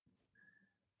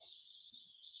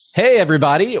Hey,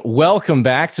 everybody. Welcome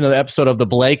back to another episode of the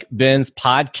Blake Benz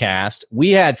podcast.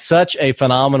 We had such a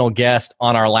phenomenal guest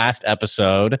on our last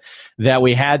episode that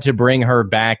we had to bring her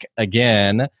back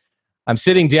again. I'm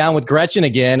sitting down with Gretchen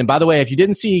again. And by the way, if you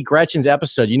didn't see Gretchen's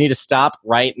episode, you need to stop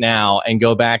right now and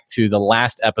go back to the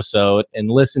last episode and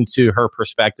listen to her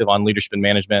perspective on leadership and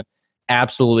management.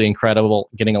 Absolutely incredible.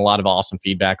 Getting a lot of awesome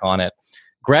feedback on it.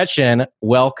 Gretchen,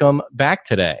 welcome back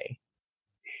today.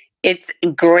 It's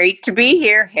great to be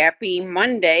here. Happy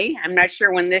Monday. I'm not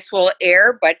sure when this will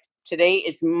air, but today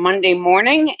is Monday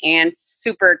morning and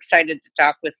super excited to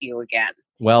talk with you again.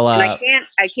 Well, and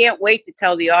I can't wait to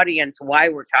tell the audience why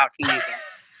we're talking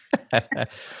again.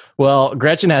 Well,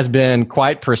 Gretchen has been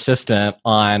quite persistent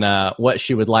on what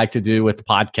she would like to do with the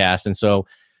podcast. And so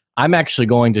I'm actually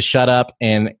going to shut up,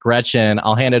 and Gretchen,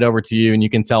 I'll hand it over to you and you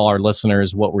can tell our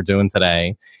listeners what we're doing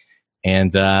today,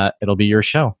 and it'll be your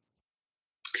show.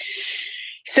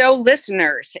 So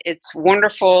listeners, it's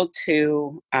wonderful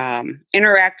to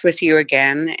interact with you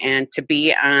again and to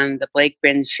be on the Blake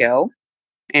Benz show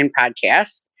and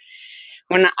podcast.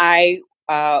 When I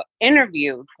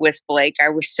interviewed with Blake, I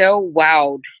was so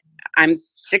wowed. I'm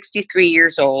 63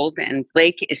 years old and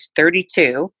Blake is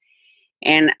 32.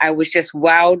 And I was just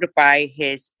wowed by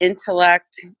his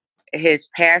intellect, his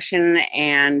passion,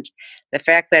 and the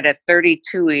fact that at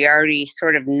 32, he already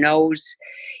sort of knows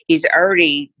he's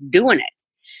already doing it.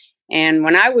 And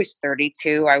when I was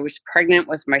 32, I was pregnant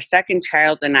with my second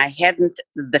child, and I hadn't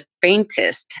the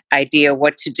faintest idea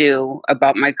what to do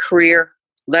about my career,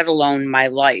 let alone my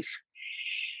life.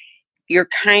 Your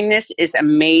kindness is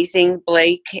amazing,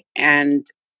 Blake, and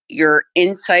your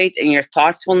insight and your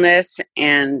thoughtfulness,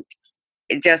 and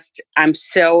I'm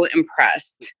so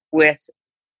impressed with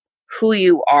who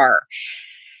you are.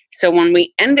 So when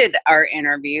we ended our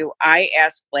interview, I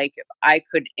asked Blake if I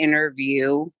could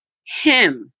interview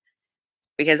him,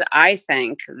 because I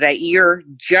think that you're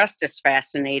just as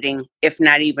fascinating, if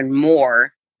not even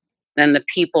more, than the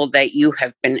people that you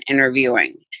have been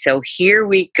interviewing. So here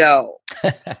we go.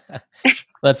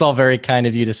 That's all very kind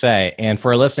of you to say. And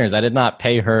for our listeners, I did not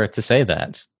pay her to say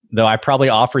that, though I probably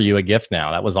offer you a gift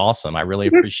now. That was awesome. I really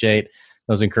appreciate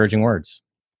those encouraging words.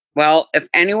 Well, if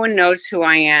anyone knows who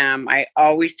I am, I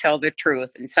always tell the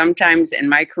truth. And sometimes in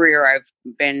my career, I've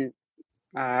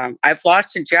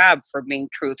lost a job for being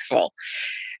truthful,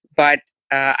 but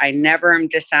I never am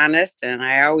dishonest, and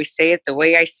I always say it the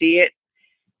way I see it.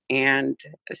 And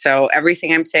so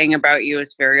everything I'm saying about you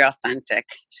is very authentic.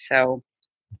 So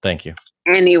thank you.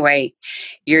 Anyway,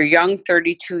 you're young,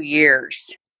 32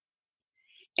 years,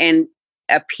 and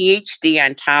a PhD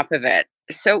on top of it.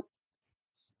 So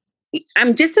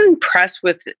I'm just impressed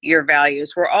with your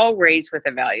values. We're all raised with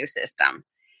a value system,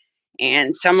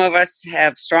 and some of us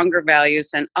have stronger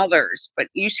values than others, but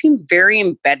you seem very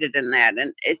embedded in that,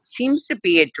 and it seems to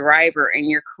be a driver in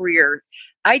your career.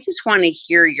 I just want to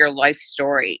hear your life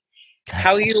story,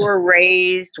 how you were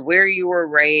raised, where you were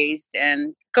raised,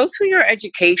 and go through your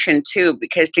education too,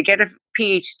 because to get a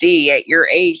PhD at your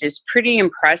age is pretty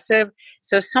impressive.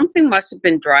 So something must have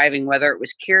been driving, whether it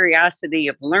was curiosity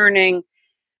of learning,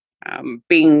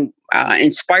 being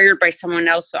inspired by someone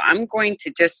else. So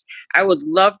I would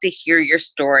love to hear your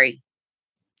story.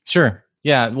 Sure.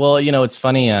 Yeah. Well, it's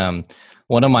funny.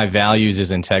 One of my values is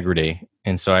integrity.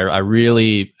 And so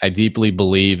I deeply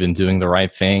believe in doing the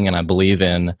right thing. And I believe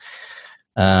in,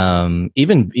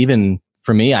 even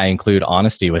for me, I include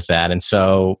honesty with that. And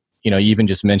so, you even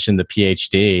just mentioned the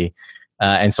PhD.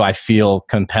 And so I feel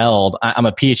compelled. I'm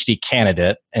a PhD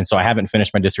candidate. And so I haven't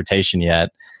finished my dissertation yet.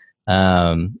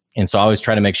 And so I always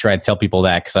try to make sure I tell people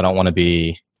that, because I don't want to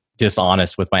be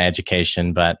dishonest with my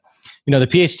education. But, the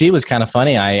PhD was kind of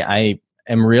funny. I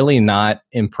am really not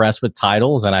impressed with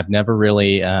titles, and I've never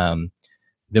really,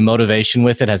 the motivation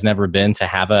with it has never been to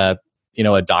have a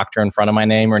doctor in front of my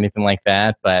name or anything like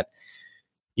that. But,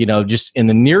 just in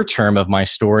the near term of my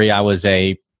story, I was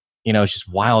it's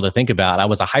just wild to think about. I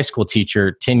was a high school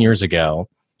teacher 10 years ago,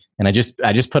 and I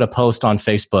just put a post on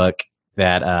Facebook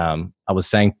that I was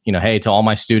saying, hey, to all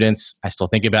my students, I still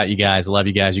think about you guys. I love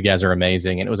you guys. You guys are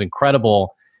amazing. And it was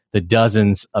incredible, the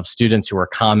dozens of students who were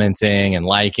commenting and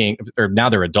liking, or now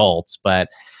they're adults. But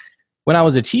when I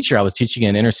was a teacher, I was teaching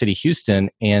in inner city Houston.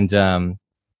 And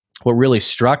what really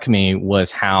struck me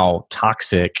was how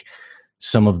toxic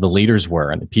some of the leaders were,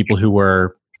 and the people who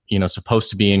were, supposed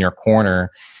to be in your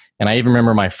corner. And I even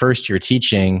remember my first year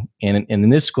teaching, and in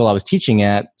this school I was teaching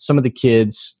at, some of the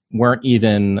kids weren't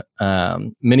even,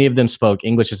 many of them spoke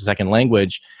English as a second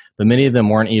language, but many of them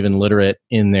weren't even literate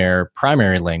in their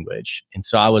primary language. And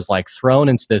so I was like thrown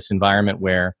into this environment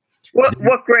where... What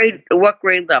grade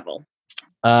level?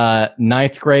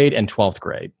 9th grade and 12th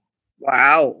grade.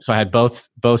 Wow. So I had both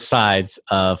sides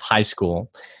of high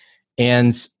school.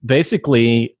 And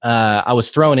basically, I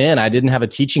was thrown in. I didn't have a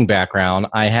teaching background.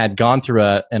 I had gone through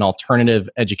an alternative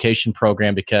education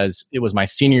program because it was my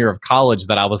senior year of college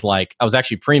that I was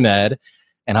actually pre-med.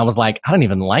 And I was like, I don't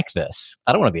even like this.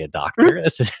 I don't want to be a doctor.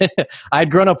 This is I had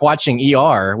grown up watching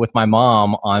ER with my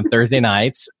mom on Thursday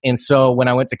nights. And so when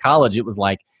I went to college, it was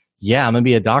like, yeah, I'm going to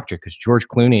be a doctor because George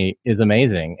Clooney is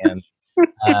amazing. And,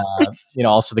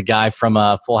 also the guy from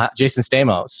Full House, Jason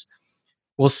Stamos.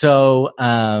 Well, so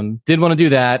did want to do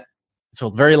that. So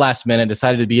very last minute,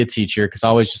 decided to be a teacher because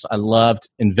I loved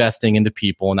investing into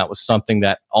people. And that was something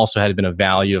that also had been a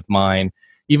value of mine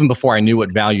even before I knew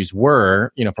what values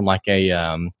were, from like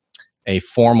a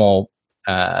formal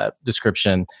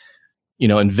description.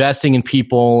 Investing in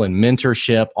people and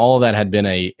mentorship, all of that had been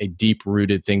a deep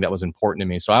rooted thing that was important to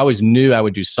me. So I always knew I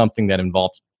would do something that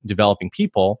involved developing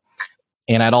people.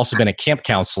 And I'd also been a camp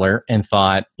counselor and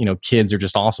thought, kids are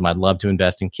just awesome. I'd love to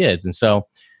invest in kids. And so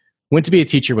went to be a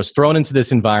teacher, was thrown into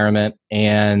this environment.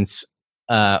 And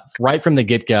right from the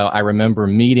get-go, I remember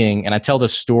meeting, and I tell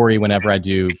this story whenever I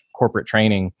do corporate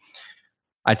training.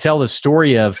 I tell the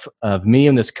story of me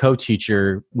and this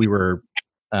co-teacher. We were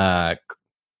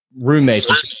roommates.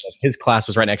 His class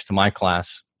was right next to my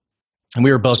class. And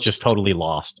we were both just totally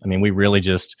lost. I mean, we really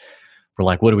just were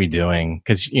like, what are we doing?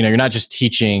 Because, you're not just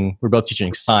teaching, we're both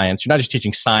teaching science. You're not just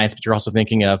teaching science, but you're also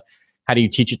thinking of how do you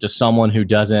teach it to someone who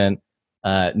doesn't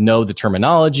know the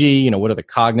terminology? What are the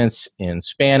cognates in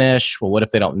Spanish? Well, what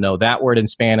if they don't know that word in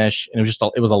Spanish? And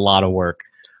it was a lot of work.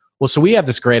 Well, so we have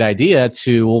this great idea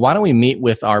why don't we meet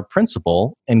with our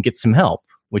principal and get some help?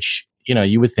 Which,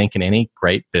 you would think in any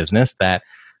great business that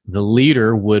the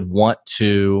leader would want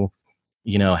to,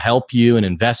 help you and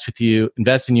invest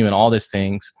in you and all these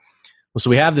things. Well, so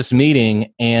we have this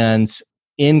meeting, and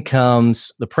in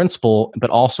comes the principal, but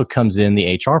also comes in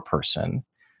the HR person,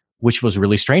 which was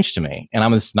really strange to me. And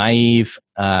I'm this naive,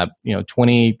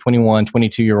 20, 21,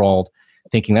 22-year-old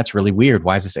thinking that's really weird.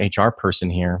 Why is this HR person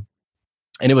here?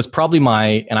 And it was probably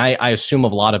I assume a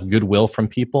lot of goodwill from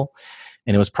people.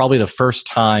 And it was probably the first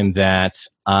time that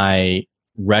I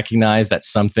recognized that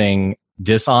something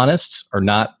dishonest or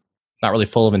not really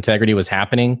full of integrity was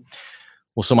happening.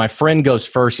 Well, so my friend goes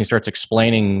first. And he starts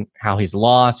explaining how he's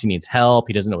lost. He needs help.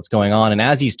 He doesn't know what's going on. And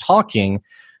as he's talking,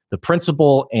 the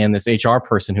principal and this HR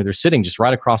person, who they're sitting just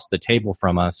right across the table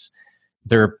from us,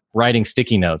 they're writing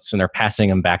sticky notes and they're passing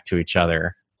them back to each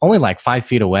other, only like 5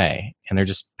 feet away. And they're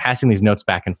just passing these notes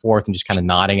back and forth and just kind of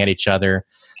nodding at each other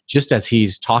just as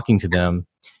he's talking to them.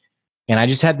 And I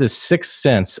just had this sixth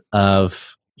sense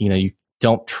of, you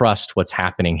don't trust what's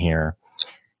happening here.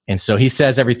 And so he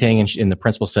says everything, and the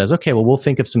principal says, okay, well, we'll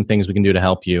think of some things we can do to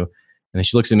help you. And then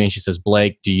she looks at me and she says,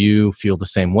 Blake, do you feel the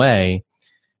same way?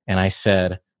 And I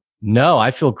said, no,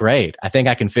 I feel great. I think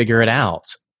I can figure it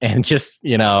out. And just,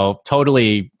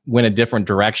 totally went a different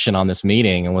direction on this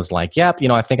meeting and was like, yep,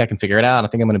 I think I can figure it out. I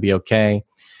think I'm going to be okay.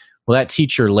 Well, that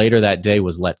teacher later that day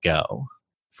was let go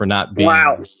for not being,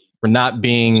 not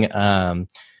being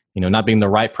the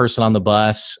right person on the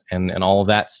bus and all of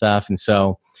that stuff. And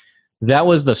so that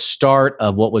was the start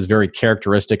of what was very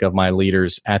characteristic of my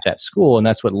leaders at that school. And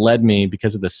that's what led me,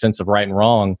 because of the sense of right and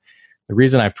wrong. The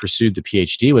reason I pursued the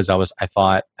PhD was I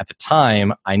thought at the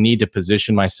time I need to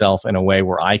position myself in a way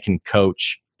where I can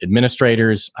coach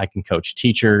administrators, I can coach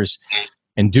teachers,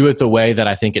 and do it the way that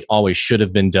I think it always should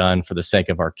have been done for the sake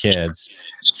of our kids.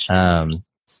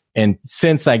 And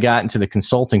since I got into the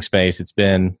consulting space, it's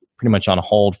been pretty much on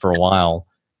hold for a while.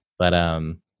 But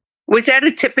was that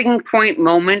a tipping point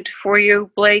moment for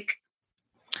you, Blake?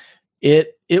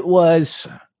 It was.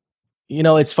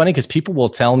 It's funny because people will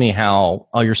tell me how,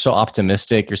 oh, you're so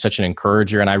optimistic, you're such an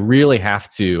encourager. And I really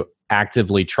have to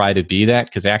actively try to be that,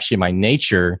 because actually my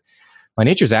nature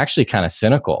is actually kind of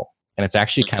cynical, and it's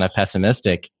actually kind of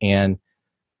pessimistic. And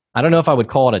I don't know if I would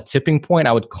call it a tipping point.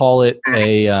 I would call it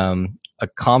a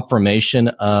confirmation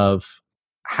of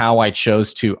how I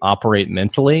chose to operate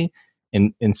mentally.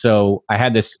 And so I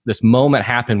had this moment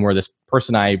happen where this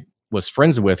person I was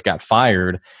friends with got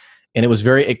fired. And it was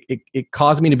it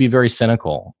caused me to be very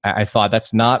cynical. I thought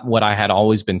that's not what I had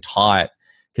always been taught,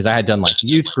 because I had done like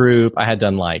youth group. I had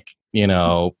done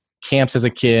camps as a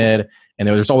kid, and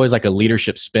there was always like a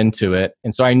leadership spin to it.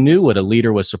 And so I knew what a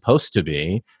leader was supposed to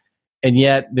be. And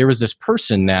yet there was this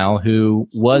person now who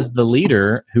was the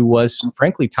leader who was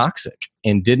frankly toxic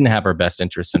and didn't have our best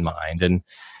interests in mind.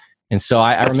 And so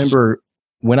I remember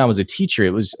when I was a teacher,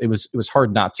 it was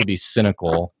hard not to be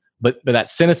cynical. But that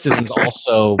cynicism is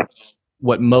also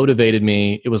what motivated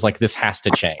me. It was like, this has to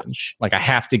change. Like, I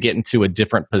have to get into a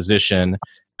different position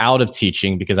out of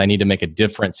teaching because I need to make a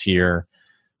difference here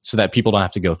so that people don't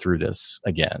have to go through this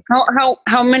again.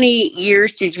 How many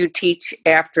years did you teach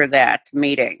after that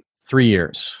meeting? 3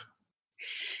 years.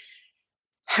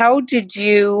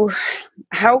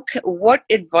 What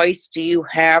advice do you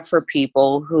have for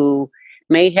people who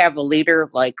may have a leader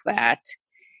like that,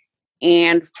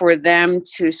 and for them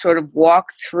to sort of walk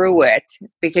through it,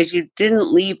 because you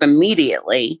didn't leave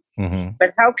immediately,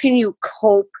 but how can you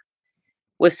cope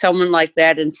with someone like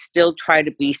that and still try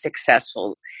to be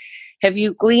successful? Have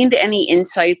you gleaned any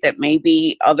insight that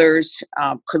maybe others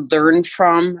could learn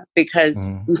from? Because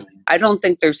I don't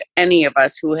think there's any of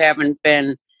us who haven't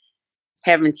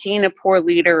seen a poor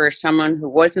leader or someone who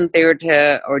wasn't there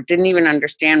to, or didn't even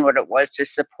understand what it was to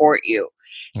support you.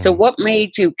 So what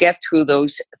made you get through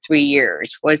those 3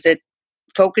 years? Was it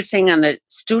focusing on the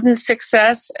student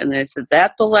success? And is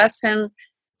that the lesson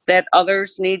that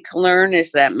others need to learn,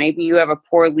 is that maybe you have a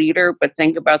poor leader, but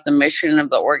think about the mission of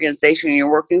the organization you're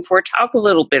working for? Talk a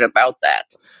little bit about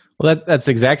that. Well, that's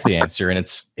exactly the answer. And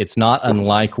it's not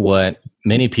unlike what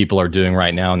many people are doing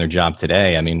right now in their job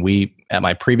today. I mean, at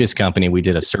my previous company, we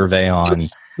did a survey on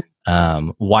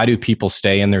why do people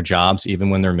stay in their jobs even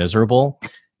when they're miserable?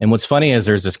 And what's funny is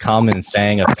there's this common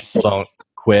saying of people don't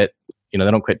quit, they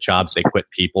don't quit jobs, they quit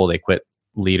people, they quit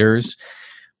leaders.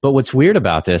 But what's weird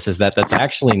about this is that that's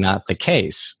actually not the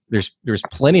case. There's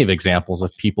plenty of examples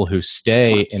of people who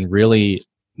stay in really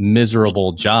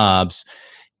miserable jobs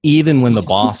even when the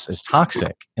boss is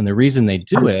toxic. And the reason they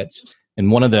do it,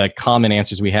 and one of the common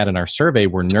answers we had in our survey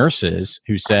were nurses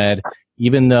who said,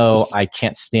 even though I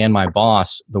can't stand my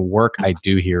boss, the work I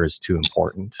do here is too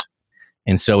important.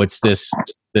 And so it's this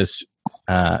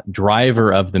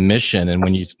driver of the mission. And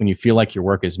when you feel like your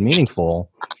work is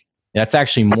meaningful, that's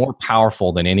actually more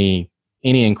powerful than any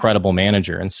incredible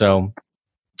manager. And so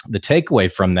the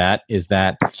takeaway from that is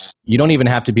that you don't even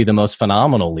have to be the most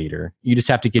phenomenal leader. You just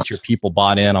have to get your people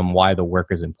bought in on why the work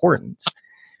is important.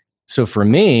 So for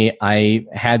me, I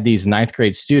had these 9th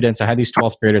grade students, I had these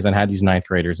 12th graders, and I had these 9th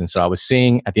graders. And so I was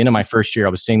seeing, at the end of my first year, I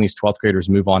was seeing these 12th graders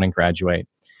move on and graduate.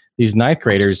 These 9th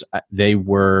graders, they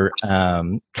were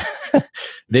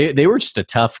they were just a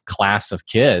tough class of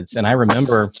kids. And I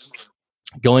remember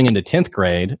going into 10th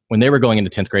grade, when they were going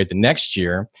into 10th grade the next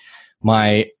year,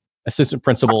 my assistant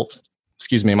principal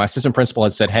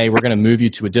had said, hey, we're going to move you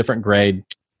to a different grade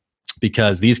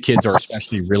because these kids are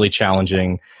especially really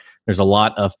challenging. There's a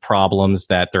lot of problems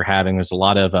that they're having. There's a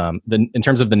lot of, in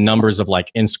terms of the numbers of like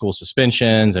in-school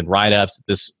suspensions and write-ups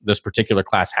this particular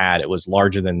class had, it was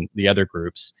larger than the other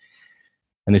groups.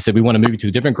 And they said, we want to move you to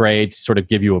a different grade to sort of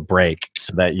give you a break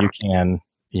so that you can,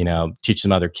 teach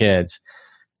some other kids.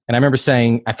 And I remember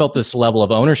saying, I felt this level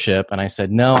of ownership, and I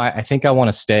said, no, I think I want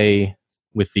to stay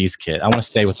with these kids. I want to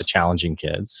stay with the challenging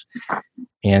kids.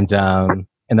 And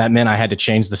that meant I had to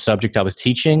change the subject I was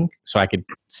teaching so I could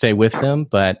stay with them.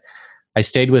 But I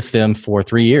stayed with them for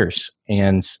 3 years.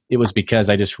 And it was because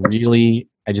I just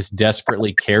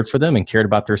desperately cared for them and cared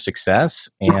about their success.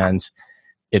 And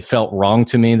it felt wrong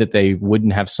to me that they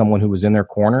wouldn't have someone who was in their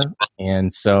corner.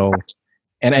 And so,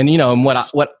 and I don't want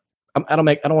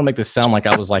to make this sound like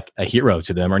I was like a hero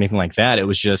to them or anything like that. It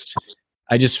was just,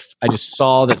 I just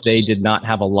saw that they did not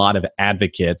have a lot of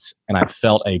advocates, and I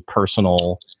felt a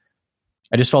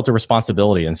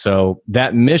responsibility. And so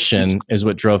that mission is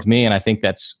what drove me. And I think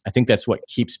that's what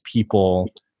keeps people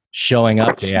showing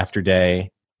up day after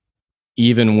day,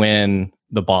 even when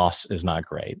the boss is not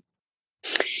great.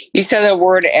 You said the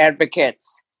word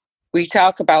advocates. We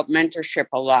talk about mentorship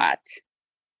a lot,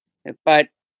 but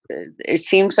it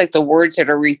seems like the words that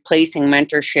are replacing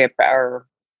mentorship are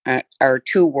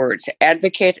 2 words: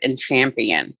 advocate and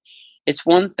champion. It's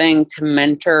one thing to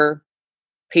mentor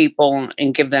people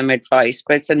and give them advice,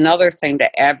 but it's another thing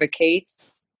to advocate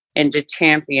and to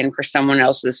champion for someone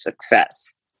else's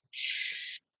success.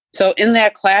 So in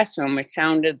that classroom, it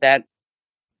sounded that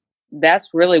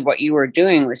that's really what you were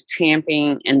doing, was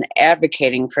championing and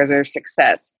advocating for their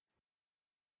success.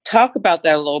 Talk about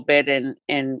that a little bit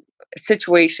in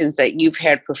situations that you've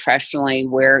had professionally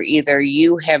where either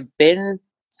you have been,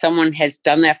 someone has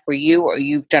done that for you, or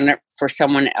you've done it for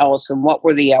someone else, and what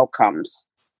were the outcomes?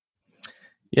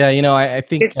 Yeah, I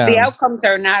think the outcomes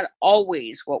are not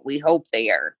always what we hope they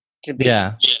are to be.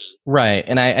 Yeah, right.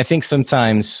 And I think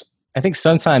sometimes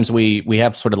we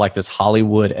have sort of like this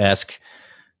Hollywood-esque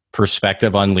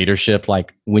perspective on leadership.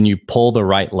 Like when you pull the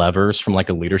right levers from like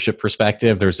a leadership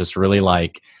perspective, there's this really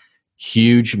like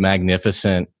huge,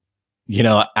 magnificent,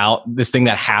 this thing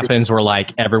that happens where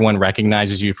like everyone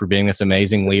recognizes you for being this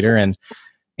amazing leader.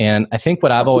 And I think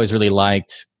what I've always really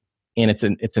liked, and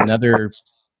it's another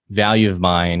value of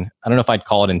mine. I don't know if I'd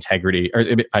call it integrity or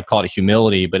if I'd call it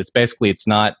humility, but it's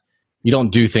not, you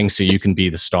don't do things so you can be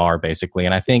the star, basically.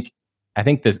 And I think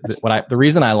the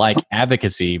reason I like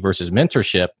advocacy versus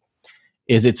mentorship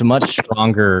is it's a much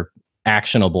stronger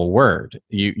actionable word.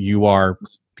 You are,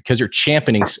 because you're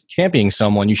championing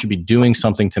someone, you should be doing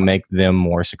something to make them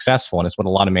more successful. And it's what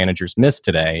a lot of managers miss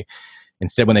today.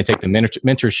 Instead, when they take the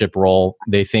mentorship role,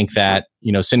 they think that,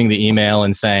 sending the email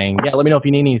and saying, yeah, let me know if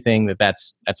you need anything,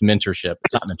 that's mentorship.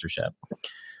 It's not mentorship.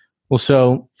 Well,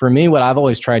 so for me, what I've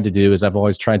always tried to do is I've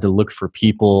always tried to look for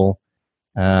people.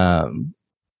 And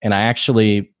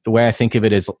the way I think of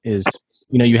it is,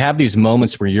 you have these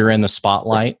moments where you're in the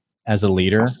spotlight as a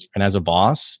leader and as a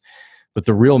boss, but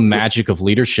the real magic of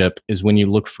leadership is when you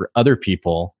look for other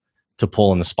people to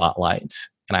pull in the spotlight.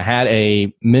 And I had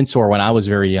a mentor when I was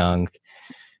very young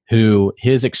who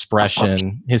his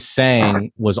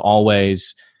saying was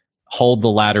always hold the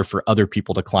ladder for other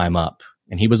people to climb up.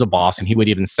 And he was a boss, and he would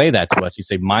even say that to us. He'd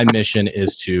say, my mission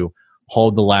is to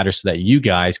hold the ladder so that you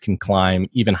guys can climb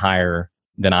even higher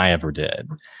than I ever did.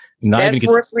 That's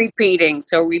worth repeating.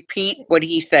 So repeat what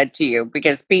he said to you,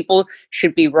 because people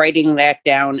should be writing that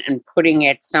down and putting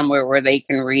it somewhere where they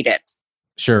can read it.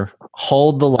 Sure.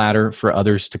 Hold the ladder for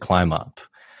others to climb up.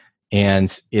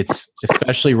 And it's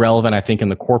especially relevant, I think, in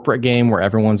the corporate game where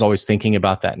everyone's always thinking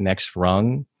about that next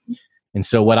rung. And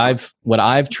so what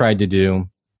I've tried to do,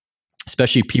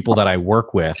 especially people that I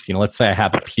work with, let's say I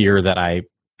have a peer that I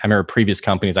remember previous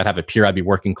companies, I'd have a peer I'd be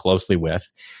working closely with,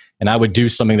 and I would do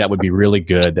something that would be really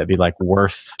good, that'd be like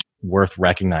worth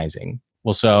recognizing.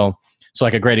 Well, so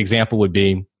like a great example would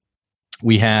be,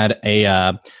 we had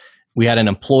an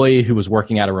employee who was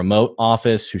working at a remote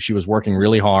office, who she was working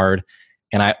really hard.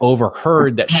 And I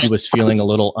overheard that she was feeling a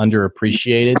little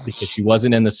underappreciated because she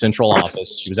wasn't in the central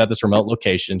office. She was at this remote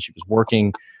location. She was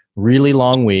working really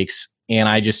long weeks. And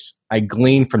I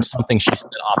gleaned from something she said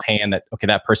offhand that, okay,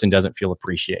 that person doesn't feel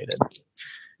appreciated.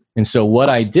 And so what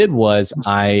I did was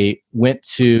I went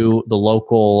to the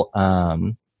local, I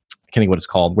can't think what it's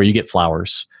called, where you get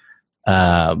flowers,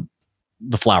 the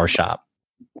flower shop.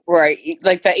 Right.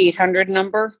 Like the 800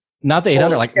 number? Not the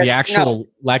 800, like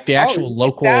the actual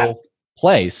local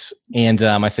place. And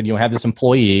I said, have this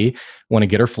employee, want to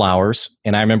get her flowers.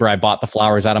 And I remember I bought the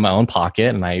flowers out of my own pocket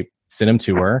and I sent them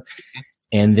to her.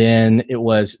 And then it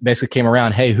was basically came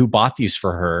around, hey, who bought these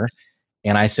for her?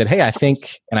 And I said, hey,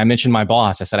 and I mentioned my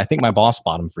boss. I said, I think my boss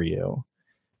bought them for you.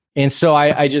 And so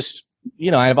I just,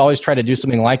 I've always tried to do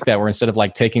something like that, where instead of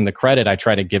like taking the credit, I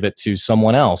try to give it to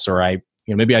someone else, or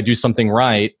maybe I do something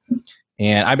right.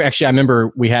 And I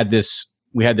remember we had this,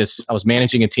 I was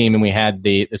managing a team, and we had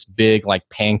this big like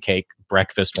pancake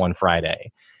breakfast one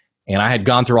Friday. And I had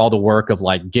gone through all the work of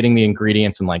like getting the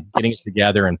ingredients and like getting it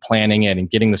together and planning it and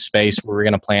getting the space where we were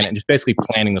going to plan it and just basically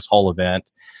planning this whole event.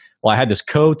 Well, I had this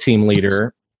co-team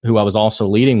leader who I was also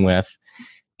leading with.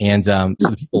 And so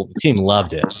the team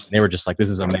loved it. They were just like, this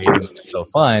is amazing. It's so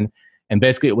fun. And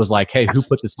basically it was like, hey, who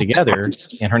put this together?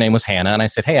 And her name was Hannah. And I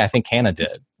said, hey, I think Hannah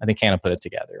did. I think Hannah put it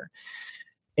together.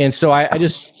 And so I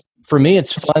just, for me,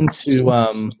 it's fun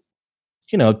to,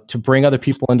 to bring other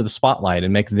people into the spotlight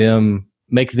and make them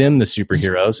the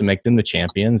superheroes and make them the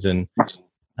champions. And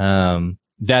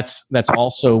that's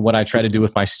also what I try to do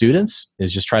with my students,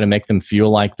 is just try to make them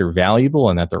feel like they're valuable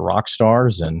and that they're rock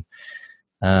stars. And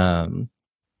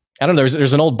I don't know,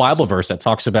 there's an old Bible verse that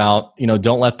talks about,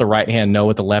 don't let the right hand know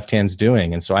what the left hand's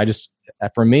doing. And so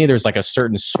for me, there's like a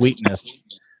certain sweetness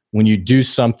when you do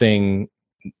something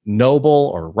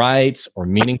noble or right or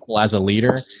meaningful as a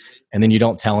leader, and then you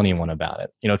don't tell anyone about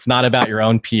it. It's not about your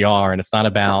own PR, and it's not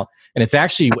about, and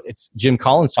it's Jim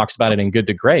Collins talks about it in Good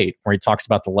to Great, where he talks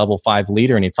about the level 5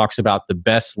 leader, and he talks about the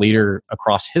best leader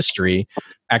across history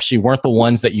actually weren't the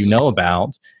ones that you know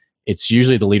about. It's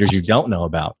usually the leaders you don't know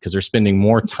about, because they're spending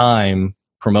more time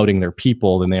promoting their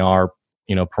people than they are,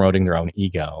 promoting their own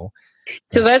ego.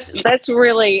 So that's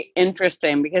really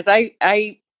interesting, because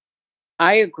I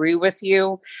agree with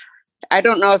you. I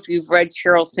don't know if you've read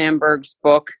Sheryl Sandberg's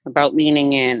book about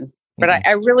leaning in, but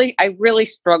I really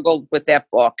struggled with that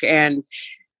book, and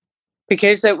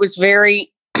because it was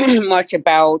very much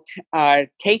about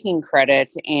taking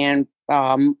credit and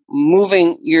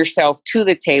moving yourself to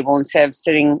the table instead of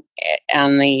sitting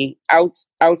on the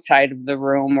outside of the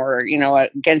room or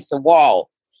against the wall,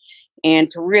 and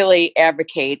to really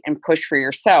advocate and push for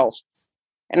yourself.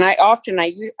 And I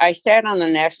sat on the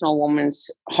National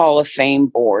Women's Hall of Fame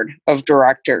board of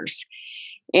directors,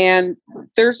 and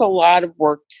there's a lot of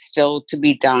work still to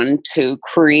be done to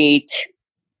create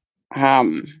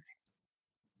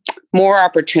more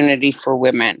opportunity for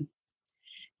women.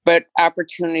 But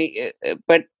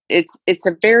it's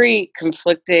a very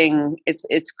conflicting.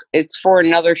 It's for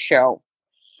another show,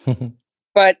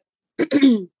 but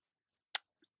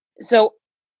so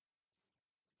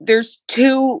there's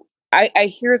two. I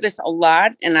hear this a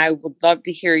lot, and I would love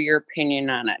to hear your opinion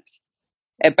on it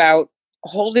about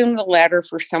holding the ladder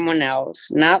for someone else,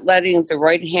 not letting the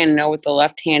right hand know what the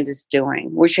left hand is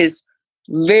doing, which is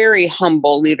very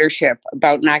humble leadership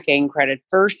about not getting credit,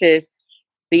 versus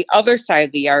the other side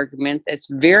of the argument that's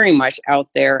very much out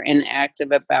there and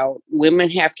active about women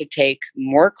have to take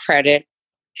more credit,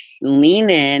 lean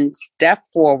in, step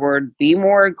forward, be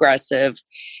more aggressive,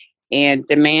 and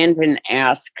demand and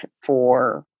ask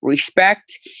for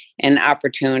respect and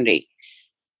opportunity.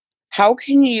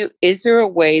 Is there a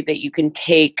way that you can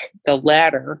take the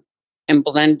latter and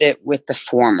blend it with the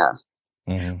former,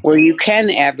 where you can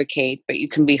advocate, but you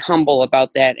can be humble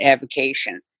about that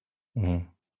advocation?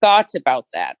 Thoughts about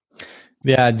that?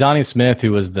 Yeah, Donnie Smith,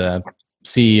 who was the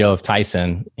CEO of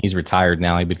Tyson, he's retired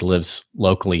now. He lives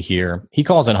locally here. He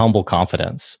calls it humble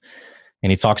confidence.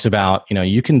 And he talks about,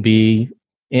 you can be,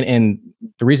 and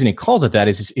the reason he calls it that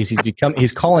is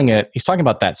he's talking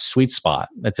about that sweet spot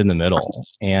that's in the middle.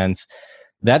 And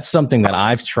that's something that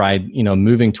I've tried,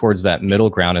 moving towards that middle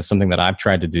ground is something that I've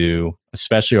tried to do,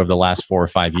 especially over the last 4 or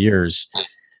 5 years,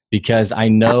 because I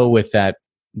know with that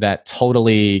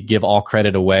totally give all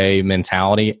credit away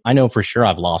mentality, I know for sure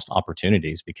I've lost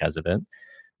opportunities because of it.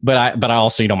 But I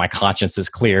also, my conscience is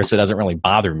clear, so it doesn't really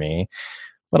bother me.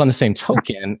 But on the same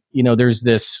token,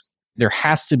 there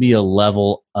has to be a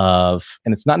level of,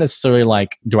 and it's not necessarily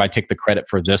like, do I take the credit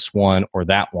for this one or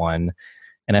that one?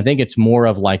 And I think it's more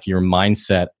of like your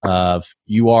mindset of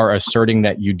you are asserting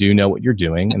that you do know what you're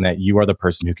doing and that you are the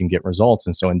person who can get results.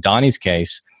 And so in Donnie's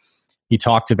case, he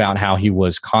talked about how he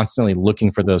was constantly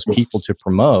looking for those people to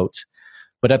promote,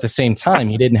 but at the same time,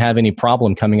 he didn't have any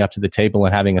problem coming up to the table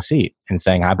and having a seat and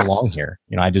saying, I belong here.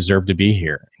 I deserve to be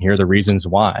here. And here are the reasons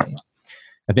why.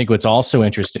 I think what's also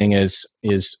interesting is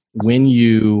when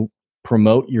you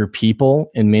promote your people,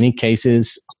 in many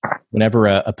cases, whenever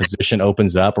a position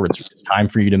opens up or it's time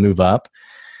for you to move up,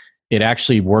 it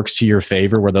actually works to your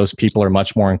favor, where those people are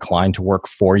much more inclined to work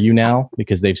for you now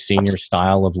because they've seen your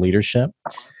style of leadership.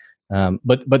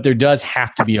 But there does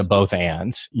have to be a both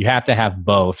and. You have to have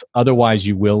both. Otherwise,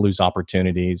 you will lose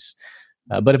opportunities.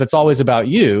 But if it's always about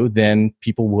you, then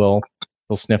people will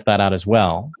sniff that out as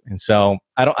well. And so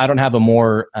I don't have a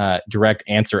more direct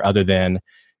answer other than,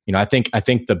 I think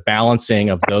the balancing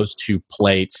of those two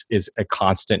plates is a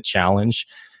constant challenge.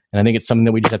 And I think it's something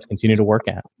that we just have to continue to work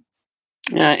at.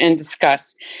 And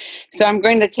discuss. So I'm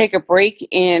going to take a break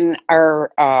in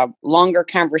our longer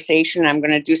conversation. I'm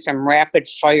going to do some rapid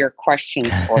fire questions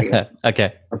for you.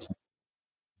 Okay.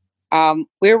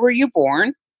 Where were you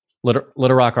born? Little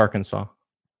Rock, Arkansas.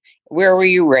 Where were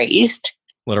you raised?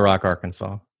 Little Rock,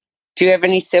 Arkansas. Do you have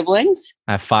any siblings?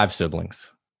 I have 5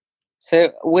 siblings.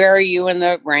 So where are you in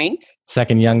the rank?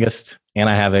 Second youngest. And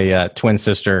I have a twin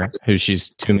sister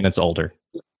she's 2 minutes older.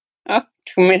 Oh,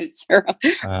 2 minutes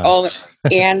older.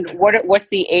 And what's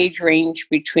the age range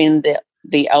between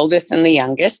the eldest and the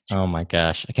youngest? Oh my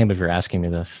gosh. I can't believe you're asking me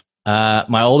this.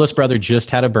 My oldest brother just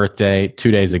had a birthday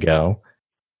 2 days ago.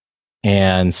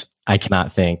 And I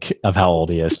cannot think of how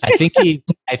old he is. I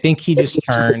think he just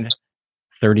turned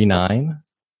 39.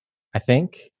 I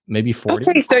think maybe 40.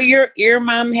 Okay, so your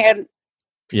mom had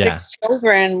 6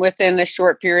 children within a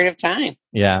short period of time.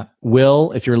 Yeah.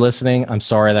 Will, if you're listening, I'm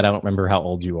sorry that I don't remember how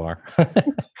old you are.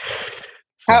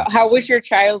 So. How was your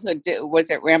childhood? Was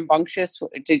it rambunctious?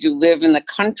 Did you live in the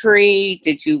country?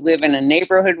 Did you live in a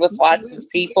neighborhood with lots of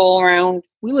people around?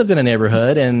 We lived in a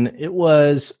neighborhood, and it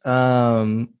was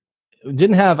I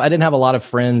didn't have a lot of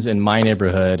friends in my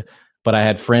neighborhood, but I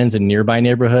had friends in nearby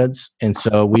neighborhoods. And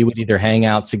so we would either hang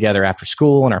out together after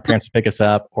school and our parents would pick us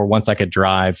up, or once I could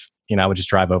drive, I would just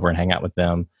drive over and hang out with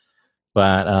them.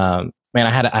 But man,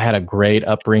 I had a great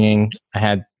upbringing. I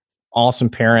had awesome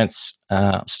parents,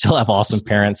 still have awesome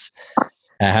parents.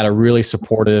 I had a really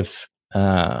supportive,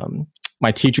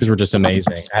 my teachers were just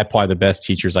amazing. I had probably the best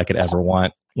teachers I could ever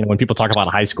want. When people talk about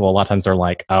high school, a lot of times they're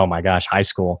like, oh my gosh, high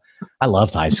school. I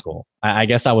loved high school. I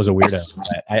guess I was a weirdo.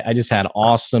 I just had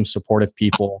awesome, supportive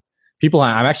people.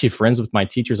 I'm actually friends with my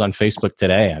teachers on Facebook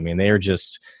today. I mean, they're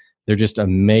just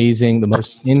amazing. The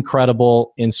most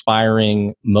incredible,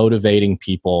 inspiring, motivating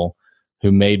people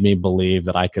who made me believe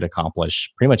that I could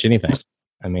accomplish pretty much anything.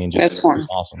 I mean, just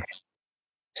awesome.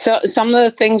 So some of the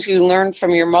things you learned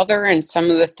from your mother and some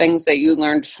of the things that you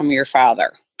learned from your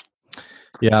father.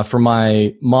 Yeah, for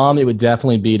my mom, it would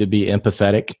definitely be to be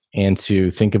empathetic and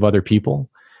to think of other people.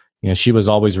 She was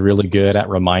always really good at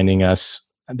reminding us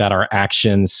that our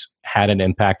actions had an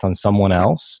impact on someone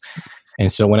else.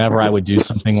 And so whenever I would do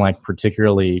something like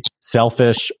particularly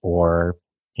selfish or,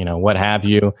 what have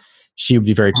you, she would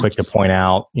be very quick to point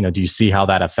out, do you see how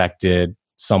that affected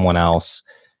someone else?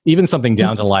 Even something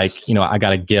down to like, I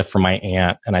got a gift from my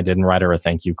aunt and I didn't write her a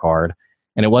thank you card.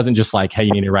 And it wasn't just like, hey,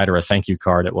 you need to write her a thank you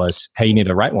card. It was, hey, you need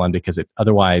to write one because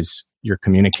otherwise you're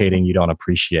communicating you don't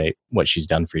appreciate what she's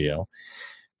done for you.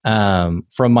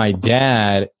 From my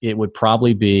dad, it would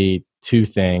probably be two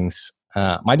things.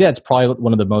 My dad's probably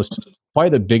probably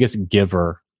the biggest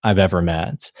giver I've ever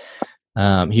met.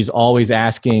 He's always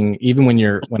asking, even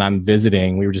when I'm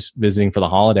visiting, we were just visiting for the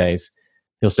holidays,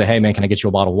 he'll say, hey man, can I get you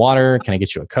a bottle of water? Can I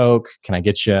get you a Coke? Can I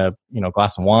get you, a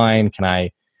glass of wine?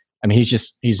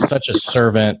 He's such a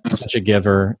servant, such a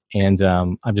giver. And,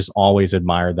 I've just always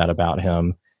admired that about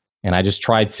him. And I just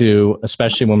try to,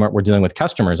 especially when we're dealing with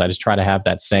customers, I just try to have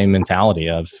that same mentality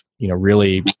of,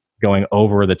 really going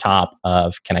over the top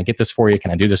of, can I get this for you? Can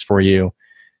I do this for you?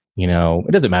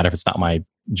 It doesn't matter if it's not my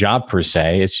job per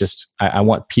se. It's just, I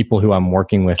want people who I'm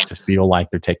working with to feel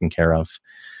like they're taken care of.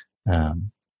 Yeah.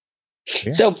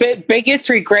 So biggest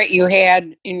regret you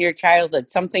had in your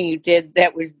childhood, something you did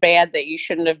that was bad that you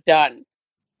shouldn't have done?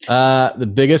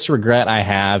 The biggest regret I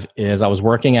have is I was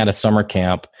working at a summer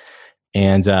camp.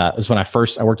 And it was when I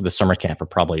worked at the summer camp for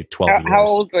probably 12 years. How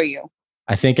old were you?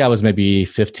 I think I was maybe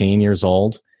 15 years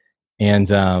old. And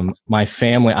my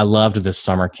family, I loved this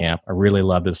summer camp. I really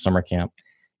loved this summer camp.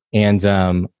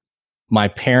 And my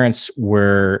parents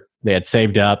they had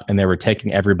saved up and they were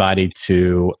taking everybody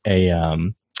to a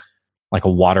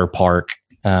water park,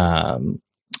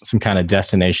 some kind of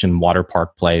destination water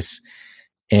park place.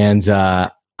 And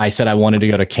I said I wanted to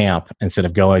go to camp instead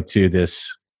of going to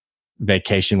this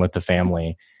vacation with the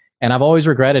family. And I've always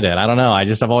regretted it. I don't know.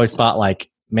 I've always thought like,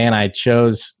 man, I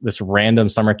chose this random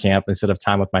summer camp instead of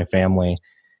time with my family.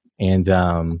 And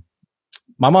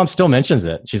my mom still mentions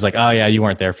it. She's like, oh yeah, you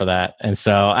weren't there for that. And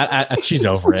so she's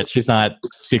over it. She's not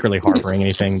secretly harboring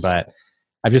anything, but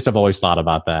I've always thought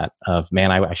about that of,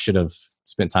 man, I should have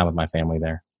spent time with my family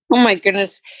there. Oh my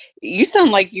goodness. You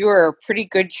sound like you were a pretty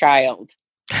good child.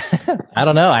 I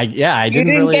don't know.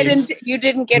 You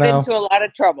didn't get into a lot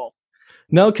of trouble.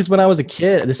 No, because when I was a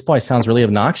kid, this probably sounds really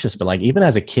obnoxious, but like even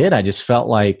as a kid, I just felt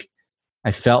like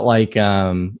I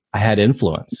had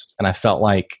influence, and I felt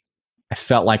like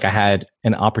I had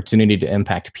an opportunity to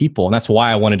impact people, and that's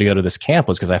why I wanted to go to this camp,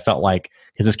 was because I felt like,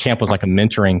 because this camp was like a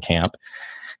mentoring camp,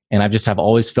 and I've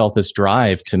always felt this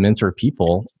drive to mentor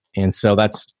people, and so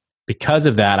that's because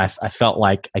of that. I felt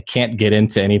like I can't get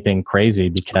into anything crazy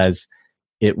because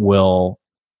it will.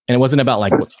 And it wasn't about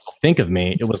like what people think of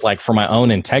me. It was like for my own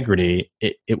integrity,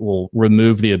 it will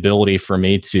remove the ability for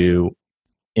me to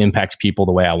impact people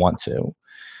the way I want to.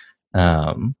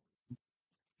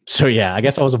 So yeah, I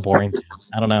guess I was a boring kid.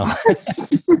 I don't know.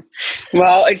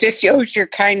 Well, it just shows your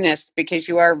kindness because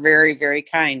you are very, very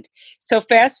kind. So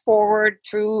fast forward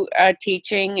through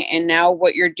teaching and now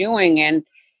what you're doing, and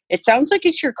it sounds like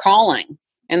it's your calling.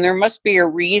 And there must be a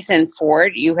reason for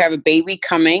it. You have a baby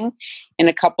coming in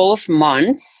a couple of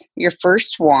months, your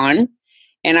first one.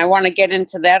 And I want to get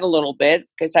into that a little bit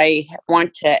because I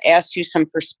want to ask you some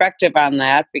perspective on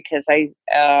that because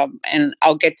and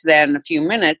I'll get to that in a few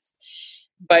minutes.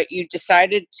 But you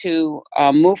decided to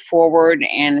move forward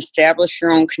and establish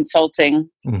your own consulting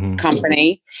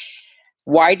company.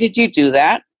 Why did you do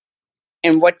that?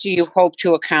 And what do you hope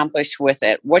to accomplish with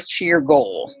it? What's your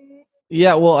goal?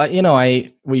 Yeah, well, what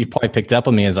you've probably picked up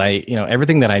on me is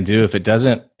everything that I do, if it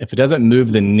doesn't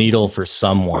move the needle for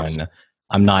someone,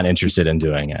 I'm not interested in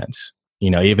doing it,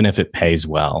 even if it pays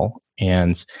well.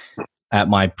 And at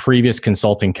my previous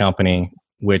consulting company,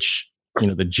 which,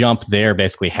 the jump there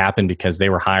basically happened because they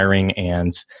were hiring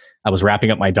and I was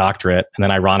wrapping up my doctorate. And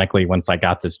then ironically, once I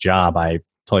got this job, I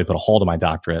totally put a hold on my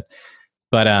doctorate.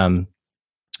 But,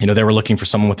 they were looking for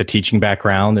someone with a teaching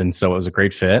background. And so it was a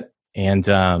great fit.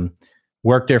 And,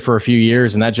 worked there for a few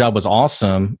years, and that job was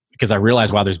awesome because I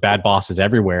realized, wow, there's bad bosses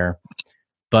everywhere.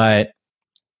 But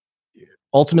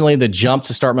ultimately, the jump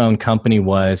to start my own company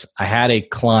was I had a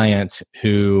client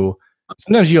who,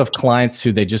 sometimes you have clients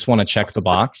who they just want to check the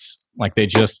box. Like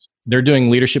they're doing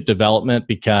leadership development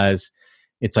because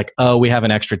it's like, oh, we have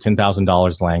an extra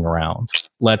 $10,000 laying around.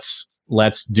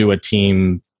 Let's do a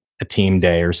team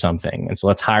day or something. And so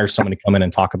let's hire someone to come in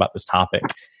and talk about this topic.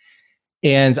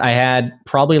 And I had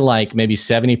probably like maybe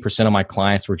 70% of my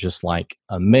clients were just like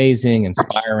amazing,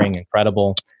 inspiring,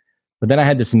 incredible. But then I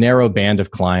had this narrow band of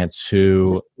clients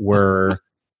who were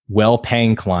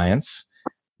well-paying clients,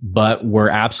 but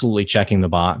were absolutely checking the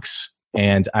box.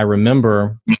 And I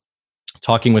remember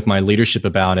talking with my leadership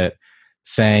about it.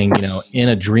 saying, in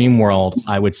a dream world,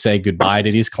 I would say goodbye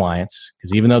to these clients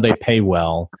because even though they pay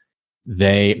well,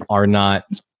 they are not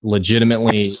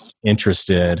legitimately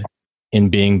interested in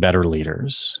being better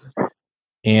leaders.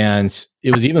 And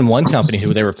it was even one company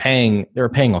who they were paying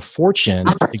a fortune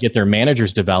to get their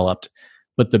managers developed,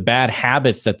 but the bad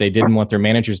habits that they didn't want their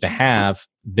managers to have,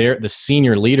 the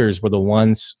senior leaders were the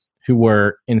ones who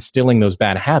were instilling those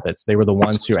bad habits. They were the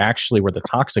ones who actually were the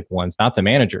toxic ones, not the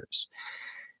managers.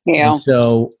 Yeah. And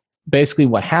so basically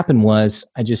what happened was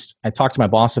I talked to my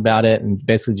boss about it and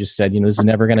basically just said, this is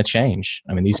never going to change.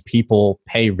 I mean, these people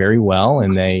pay very well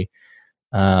and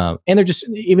and they're just,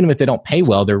 even if they don't pay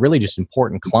well, they're really just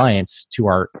important clients to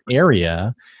our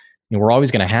area and we're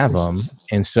always going to have them.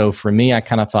 And so for me, I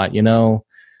kind of thought,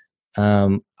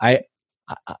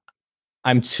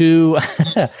 I'm too,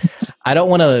 I don't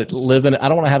want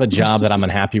to have a job that I'm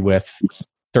unhappy with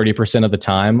 30% of the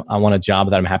time. I want a job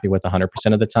that I'm happy with 100%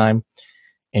 of the time.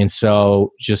 And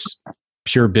so just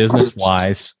pure business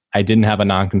wise, I didn't have a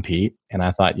non-compete. And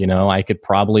I thought, I could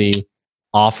probably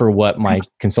offer what my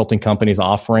consulting company is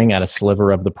offering at a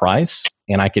sliver of the price.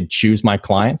 And I could choose my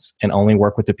clients and only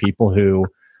work with the people who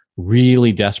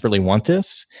really desperately want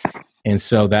this. And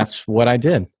so that's what I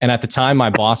did. And at the time, my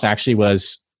boss actually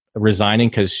was resigning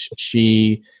because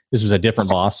this was a different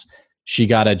boss. She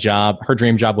got a job. Her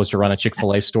dream job was to run a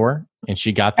Chick-fil-A store, and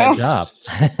she got that job.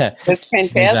 That's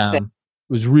fantastic. And,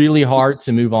 it was really hard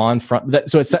to move on from that.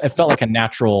 So it felt like a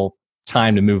natural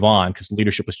time to move on because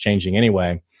leadership was changing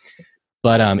anyway.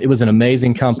 But it was an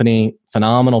amazing company,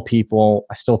 phenomenal people.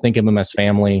 I still think of them as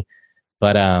family.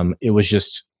 But it was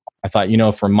just, I thought,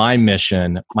 for my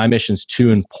mission's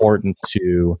too important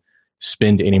to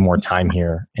spend any more time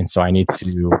here. And so I need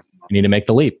to make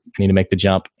the leap. I need to make the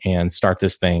jump and start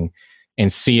this thing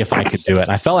and see if I could do it.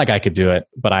 I felt like I could do it,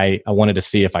 but I wanted to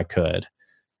see if I could.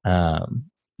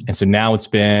 And so now it's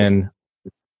been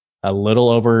a little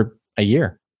over a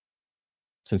year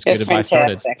since Good Advice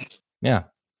started. Yeah.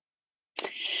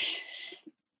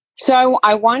 So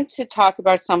I want to talk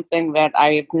about something that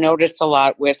I've noticed a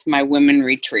lot with my women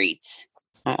retreats.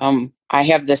 I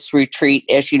have this retreat,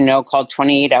 as you know, called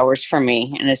 28 Hours for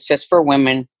Me, and it's just for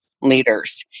women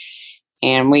leaders.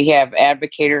 And we have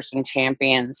advocators and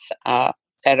champions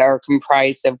that are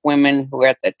comprised of women who are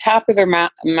at the top of their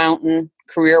mountain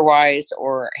career-wise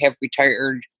or have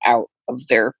retired out of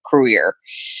their career.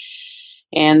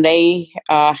 And they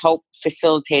help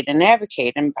facilitate and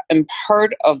advocate. And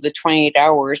part of the 28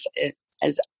 hours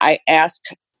is I ask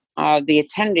the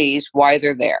attendees why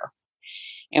they're there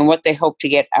and what they hope to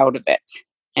get out of it.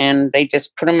 And they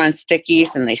just put them on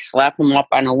stickies and they slap them up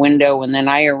on a window, and then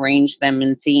I arrange them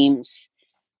in themes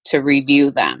to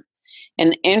review them.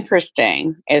 And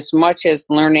interesting, as much as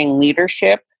learning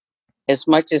leadership, as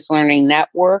much as learning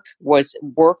network, was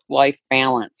work-life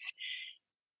balance.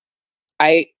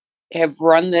 I have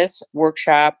run this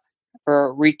workshop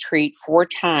or retreat 4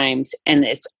 times, and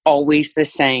it's always the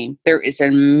same. There is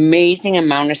an amazing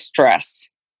amount of stress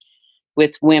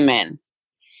with women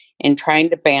in trying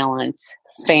to balance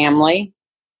family,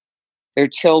 their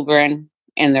children,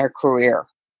 and their career.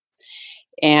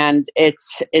 And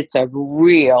it's a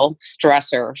real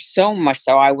stressor, so much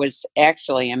so I was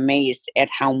actually amazed at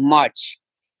how much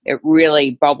it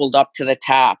really bubbled up to the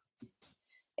top.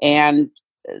 And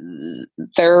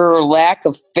their lack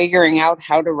of figuring out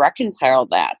how to reconcile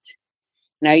that.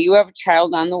 Now, you have a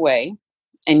child on the way,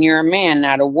 and you're a man,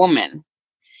 not a woman.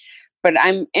 But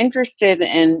I'm interested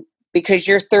in, because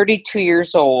you're 32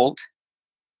 years old,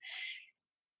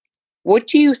 what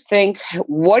do you think,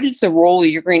 what is the role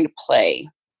you're going to play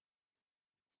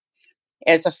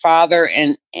as a father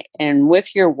and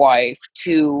with your wife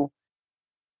to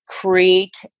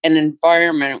create an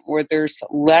environment where there's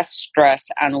less stress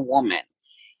on a woman?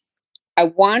 I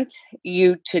want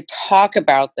you to talk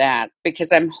about that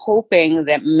because I'm hoping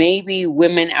that maybe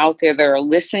women out there that are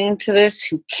listening to this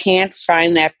who can't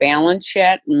find that balance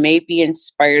yet may be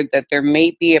inspired that there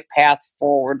may be a path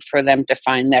forward for them to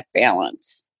find that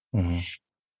balance. Mm-hmm.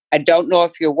 I don't know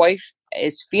if your wife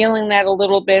is feeling that a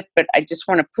little bit, but I just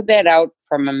want to put that out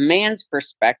from a man's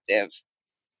perspective.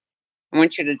 I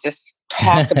want you to just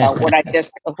talk about what I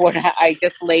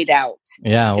just laid out.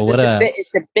 Yeah, well,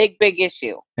 it's a big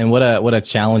issue, and what a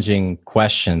challenging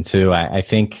question too. I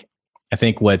think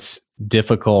what's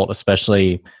difficult, what's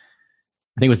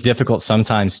difficult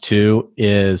sometimes too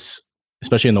is,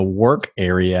 especially in the work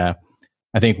area,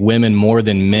 I think women more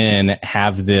than men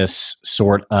have this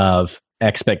sort of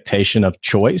expectation of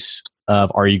choice of,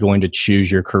 are you going to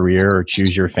choose your career or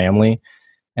choose your family?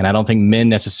 And I don't think men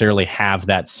necessarily have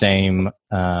that same,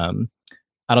 I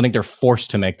don't think they're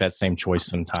forced to make that same choice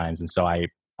sometimes. And so I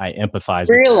I empathize with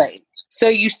that. Really? So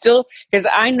you still, because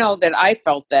I know that I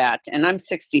felt that, and I'm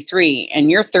 63 and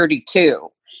you're 32.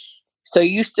 So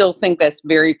you still think that's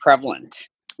very prevalent.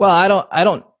 Well, I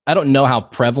don't know how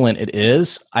prevalent it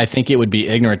is. I think it would be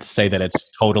ignorant to say that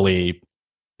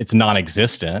it's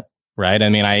non-existent, right? I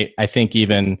mean, I think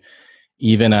even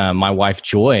my wife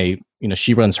Joy,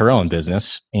 she runs her own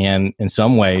business, and in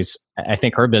some ways, I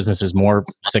think her business is more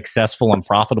successful and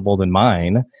profitable than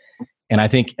mine. And I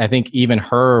think even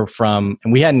her and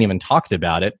we hadn't even talked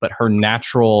about it, but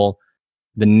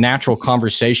the natural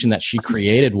conversation that she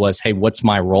created was, hey, what's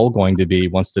my role going to be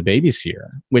once the baby's here?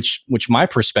 Which my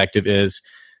perspective is,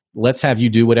 let's have you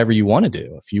do whatever you want to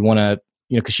do. If you want to,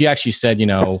 because she actually said,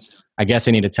 I guess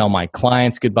I need to tell my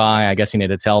clients goodbye. I guess I need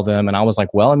to tell them. And I was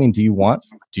like, well, I mean, do you want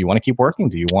to keep working?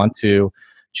 Do you want to?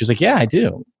 She was like, yeah, I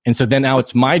do. And so then now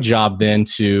it's my job then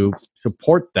to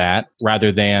support that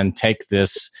rather than take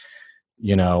this,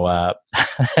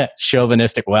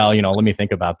 chauvinistic, well, let me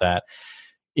think about that.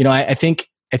 I think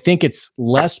it's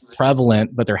less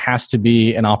prevalent, but there has to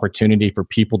be an opportunity for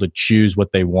people to choose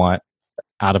what they want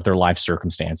out of their life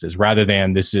circumstances rather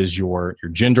than this is your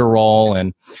gender role.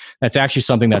 And that's actually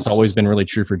something that's always been really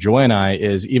true for Joy and I,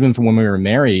 is even from when we were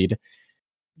married,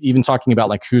 even talking about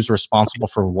like who's responsible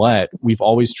for what, we've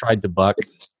always tried to buck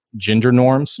gender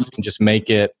norms and just make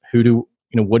it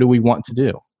what do we want to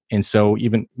do? And so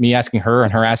even me asking her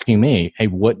and her asking me, hey,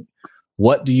 what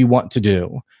do you want to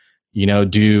do?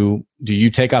 Do you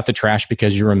take out the trash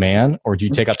because you're a man, or do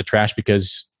you take out the trash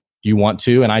because you want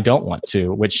to and I don't want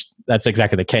to? Which that's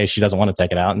exactly the case. She doesn't want to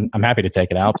take it out, and I'm happy to take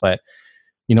it out. But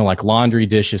like laundry,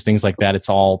 dishes, things like that, it's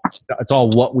all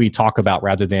what we talk about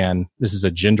rather than this is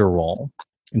a gender role.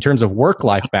 In terms of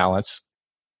work-life balance,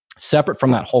 separate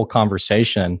from that whole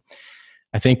conversation,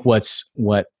 I think what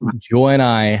Joy and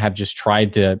I have just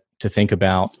tried to think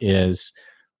about is,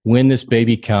 when this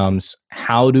baby comes,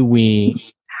 how do we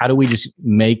just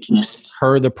make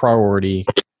her the priority,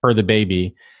 her the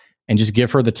baby, and just give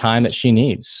her the time that she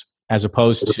needs, as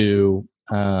opposed to,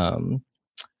 I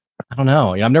don't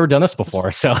know. I've never done this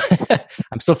before, so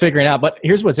I'm still figuring it out. But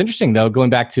here's what's interesting, though, going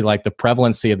back to like the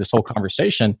prevalency of this whole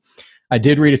conversation. I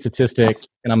did read a statistic,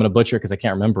 and I'm going to butcher it because I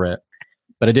can't remember it,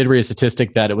 but I did read a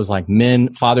statistic that it was like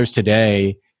fathers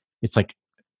today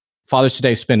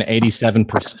spend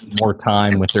 87% more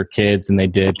time with their kids than they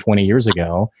did 20 years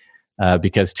ago.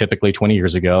 Because typically 20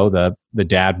 years ago, the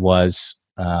dad was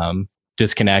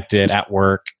disconnected at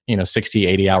work, 60,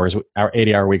 80 hours,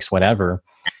 80-hour weeks, whatever.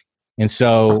 And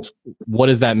so what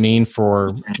does that mean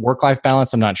for work-life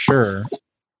balance? I'm not sure,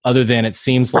 other than it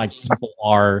seems like people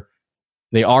are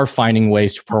finding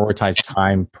ways to prioritize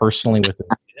time personally with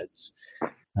their kids.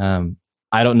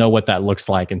 I don't know what that looks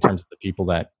like in terms of the people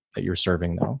that you're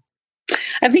serving, though.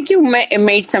 I think you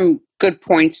made some good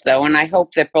points, though, and I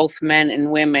hope that both men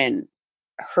and women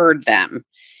heard them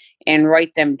and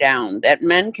write them down. That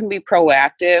men can be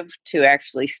proactive to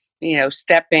actually,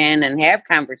 step in and have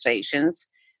conversations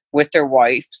with their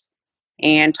wives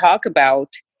and talk about,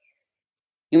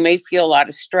 you may feel a lot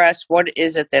of stress. What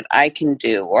is it that I can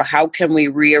do? Or how can we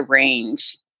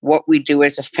rearrange what we do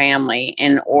as a family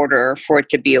in order for it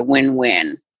to be a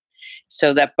win-win,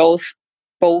 so that both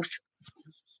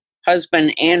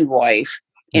husband and wife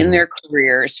in their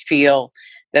careers feel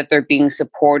that they're being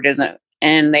supported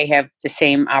and they have the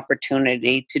same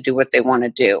opportunity to do what they want to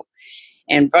do.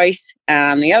 And vice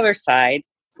on the other side,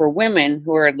 for women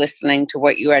who are listening to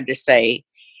what you had to say,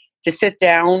 to sit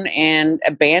down and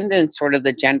abandon sort of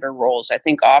the gender roles. I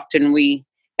think often we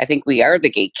are the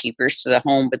gatekeepers to the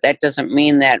home, but that doesn't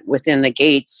mean that within the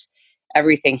gates,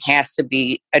 everything has to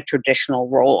be a traditional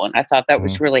role. And I thought that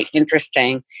was really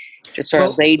interesting to sort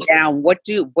of lay down what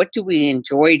do we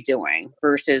enjoy doing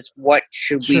versus what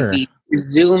should we be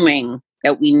presuming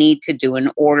that we need to do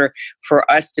in order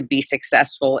for us to be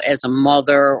successful as a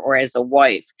mother or as a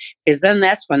wife, because then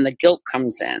that's when the guilt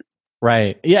comes in.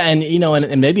 Right. Yeah. And,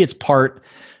 and maybe it's part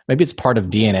of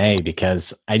DNA,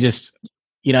 because I just,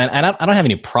 and I don't have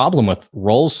any problem with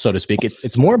roles, so to speak.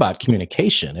 It's more about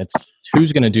communication. It's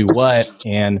who's going to do what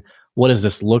and what does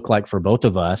this look like for both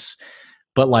of us.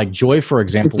 But like Joy, for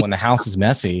example, when the house is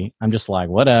messy, I'm just like,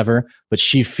 whatever. But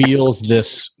she feels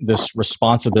this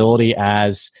responsibility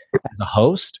as a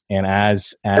host and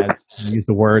as use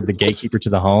the word, the gatekeeper to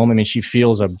the home. I mean, she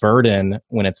feels a burden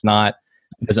when it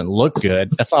doesn't look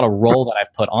good. That's not a role that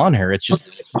I've put on her. It's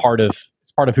part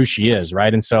of who she is,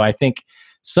 right? And so I think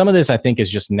some of this is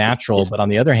just natural. But on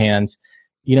the other hand,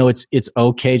 it's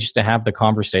okay just to have the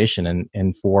conversation.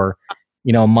 And for,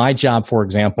 my job, for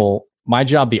example,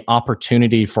 the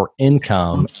opportunity for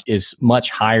income is much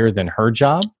higher than her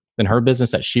job, than her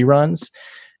business that she runs.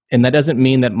 And that doesn't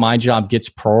mean that my job gets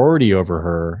priority over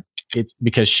her. It's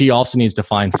because she also needs to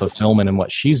find fulfillment in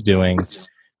what she's doing.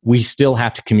 We still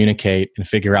have to communicate and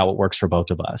figure out what works for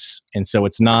both of us. And so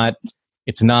it's not,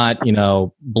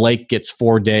 Blake gets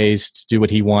 4 days to do what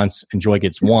he wants and Joy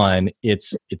gets 1.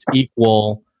 It's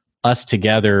equal, us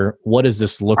together. What does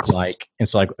this look like? And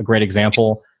so, like, a great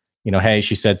example, hey,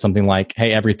 she said something like,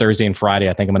 hey, every Thursday and Friday,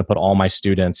 I think I'm going to put all my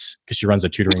students, because she runs a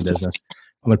tutoring business,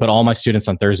 I'm going to put all my students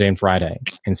on Thursday and Friday.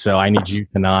 And so I need you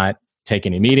to not take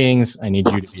any meetings. I need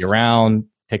you to be around,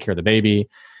 take care of the baby.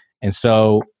 And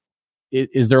so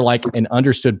is there like an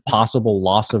understood possible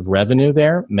loss of revenue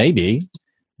there? Maybe.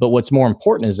 But what's more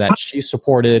important is that she's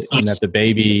supported and that the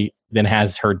baby then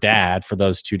has her dad for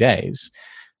those 2 days.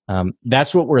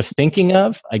 That's what we're thinking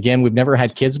of. Again, we've never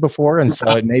had kids before. And so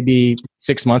it may be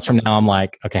 6 months from now, I'm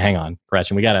like, okay, hang on,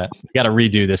 Gretchen, we gotta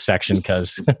redo this section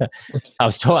because I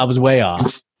was way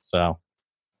off. So,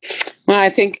 well, I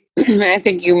think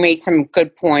you made some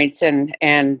good points, and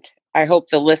I hope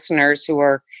the listeners who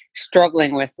are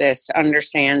struggling with this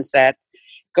understands that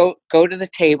go to the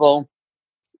table,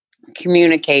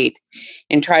 communicate,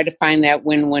 and try to find that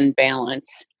win-win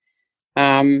balance.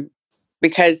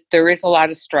 Because there is a lot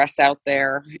of stress out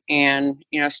there, and,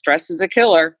 stress is a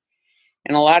killer,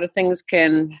 and a lot of things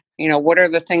can, what are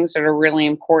the things that are really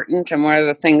important, and what are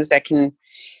the things that can,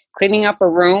 cleaning up a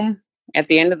room at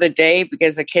the end of the day,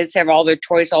 because the kids have all their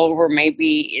toys all over,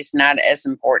 maybe is not as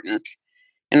important.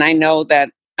 And I know that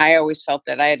I always felt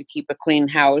that I had to keep a clean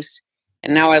house,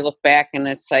 and now I look back and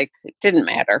it's like, it didn't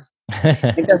matter.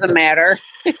 It doesn't matter.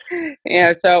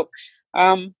 So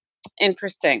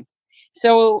interesting.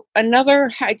 So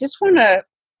I just want to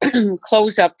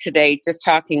close up today just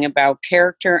talking about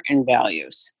character and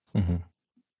values. Mm-hmm.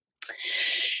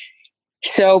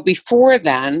 So before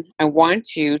then, I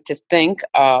want you to think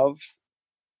of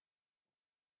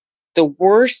the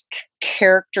worst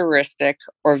characteristic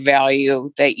or value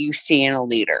that you see in a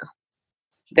leader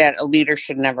that a leader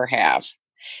should never have.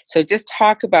 So just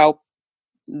talk about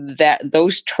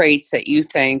those traits that you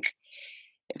think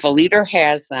if a leader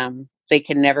has them, they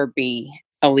can never be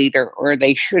a leader, or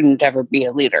they shouldn't ever be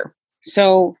a leader.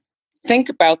 So think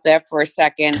about that for a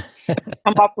second.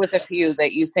 Come up with a few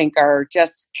that you think are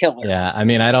just killers. Yeah, I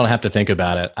mean, I don't have to think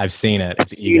about it. I've seen it.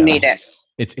 It's ego. You need it.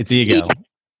 It's ego.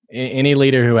 Any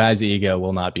leader who has ego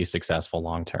will not be successful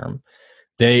long term.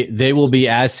 They will be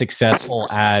as successful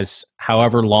as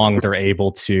however long they're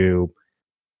able to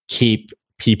keep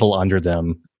people under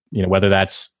them, whether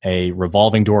that's a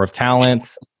revolving door of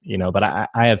talent, but I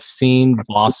have seen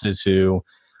bosses who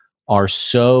are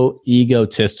so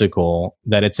egotistical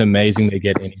that it's amazing they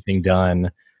get anything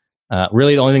done.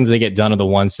 Really, the only things they get done are the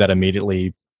ones that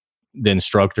immediately then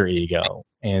stroke their ego.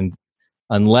 And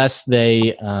unless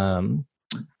they, and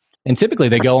typically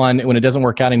they go on, when it doesn't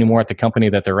work out anymore at the company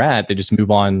that they're at, they just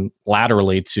move on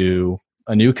laterally to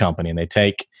a new company. And they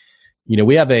take,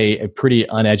 we have a pretty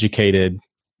uneducated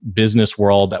business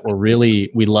world that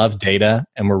we love data,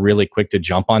 and we're really quick to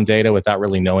jump on data without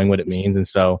really knowing what it means. And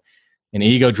so an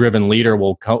ego-driven leader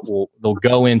they'll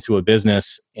go into a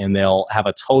business and they'll have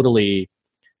a totally,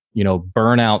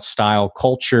 burnout style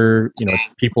culture.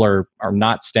 People are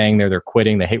not staying there. They're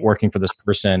quitting. They hate working for this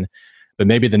person, but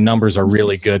maybe the numbers are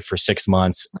really good for 6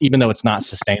 months, even though it's not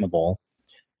sustainable.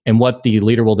 And what the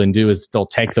leader will then do is they'll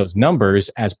take those numbers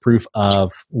as proof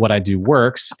of what I do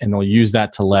works, and they'll use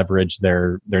that to leverage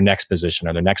their next position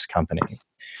or their next company.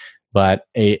 But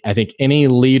I think any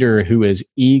leader who is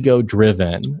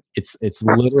ego-driven, it's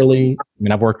literally,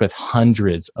 I've worked with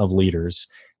hundreds of leaders.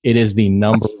 It is the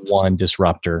number one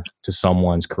disruptor to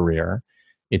someone's career.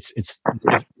 It's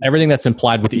everything that's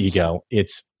implied with ego.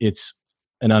 It's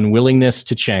an unwillingness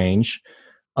to change,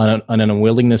 an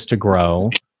unwillingness to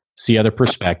grow, see other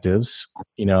perspectives,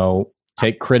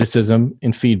 take criticism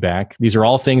and feedback. These are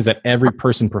all things that every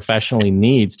person professionally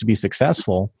needs to be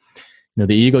successful.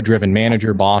 The ego-driven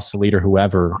manager, boss, leader,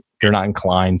 whoever, they're not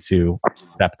inclined to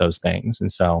accept those things.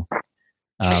 And so,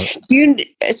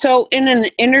 so in an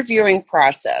interviewing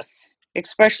process,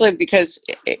 especially because,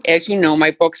 as you know, my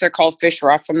books are called Fish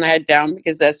Rough from the Head Down,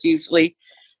 because that's usually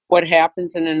what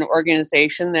happens in an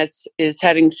organization that is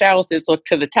heading south, is look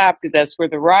to the top, because that's where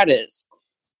the rod is.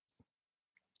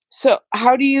 So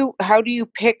how do you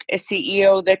pick a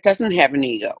CEO that doesn't have an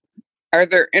ego? Are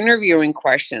there interviewing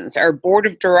questions? Are board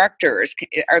of directors,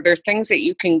 are there things that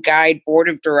you can guide board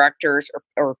of directors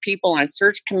or people on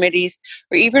search committees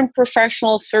or even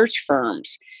professional search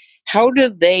firms? Are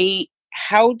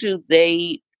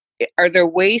there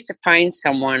ways to find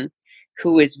someone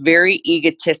who is very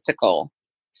egotistical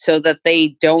so that they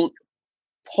don't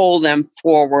pull them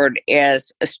forward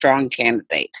as a strong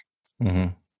candidate?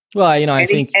 Mm-hmm. Well, I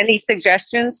think any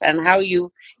suggestions on how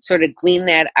you sort of glean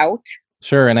that out?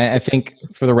 sure. And I think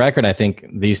for the record, I think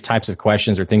these types of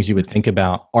questions or things you would think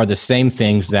about are the same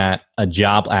things that a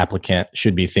job applicant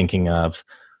should be thinking of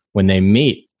when they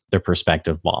meet their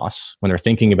prospective boss, when they're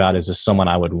thinking about, is this someone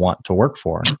I would want to work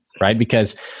for, right?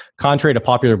 Because contrary to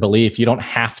popular belief, you don't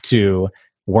have to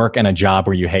work in a job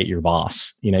where you hate your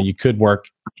boss. You could work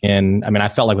I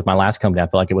felt like with my last company, I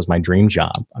felt like it was my dream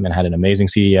job. I had an amazing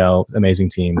CEO, amazing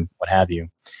team, what have you.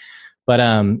 But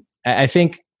I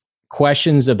think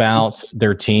questions about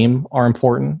their team are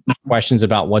important. Questions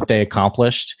about what they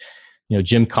accomplished.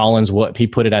 Jim Collins, what he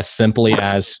put it as simply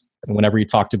as, whenever he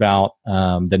talked about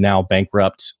the now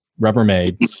bankrupt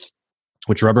Rubbermaid,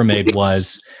 which Rubbermaid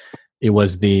was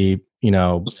the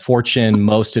Fortune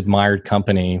most admired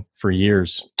company for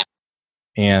years,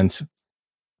 and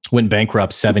went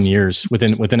bankrupt 7 years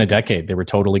within a decade. They were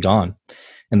totally gone,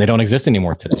 and they don't exist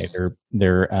anymore today.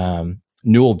 They're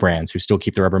Newell brands who still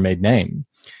keep the Rubbermaid name.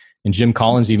 And Jim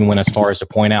Collins even went as far as to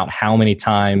point out how many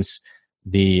times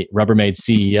the Rubbermaid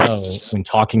CEO, when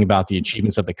talking about the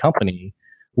achievements of the company,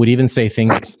 would even say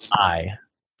things like I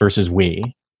versus we.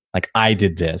 Like, I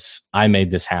did this, I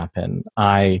made this happen.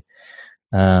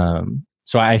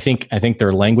 So I think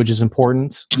their language is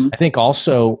important. I think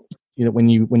also, when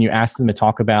you ask them to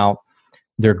talk about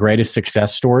their greatest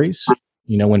success stories,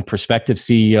 when prospective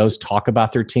CEOs talk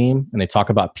about their team and they talk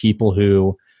about people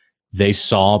who they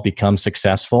saw become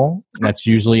successful, that's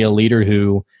usually a leader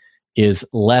who is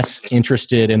less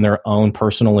interested in their own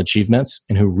personal achievements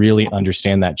and who really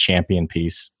understand that champion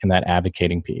piece and that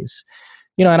advocating piece.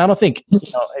 And I don't think,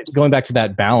 going back to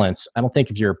that balance, I don't think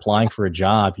if you're applying for a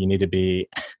job, you need to be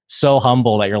so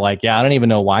humble that you're like, yeah, I don't even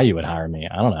know why you would hire me.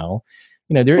 I don't know.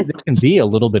 There can be a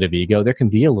little bit of ego. There can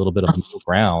be a little bit of middle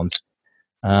grounds.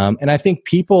 And I think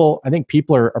people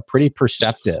are pretty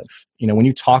perceptive. When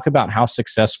you talk about how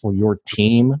successful your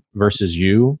team versus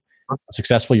how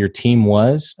successful your team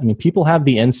was, people have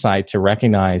the insight to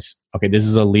recognize, okay, this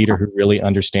is a leader who really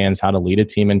understands how to lead a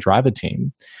team and drive a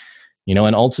team.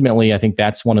 And ultimately, I think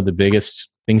that's one of the biggest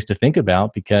things to think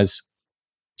about, because,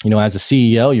 as a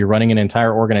CEO, you're running an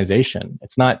entire organization.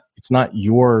 It's not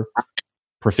your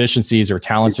proficiencies or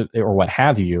talents or what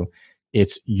have you.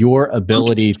 It's your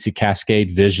ability to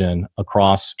cascade vision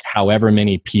across however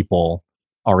many people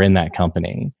are in that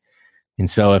company. And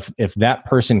so if that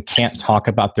person can't talk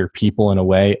about their people in a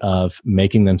way of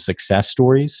making them success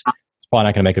stories, it's probably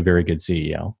not going to make a very good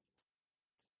CEO.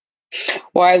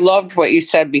 Well, I loved what you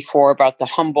said before about the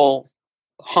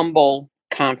humble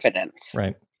confidence.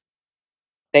 Right.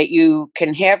 That you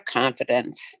can have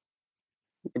confidence,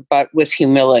 but with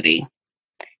humility.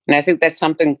 And I think that's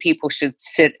something people should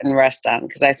sit and rest on,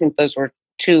 because I think those were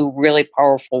two really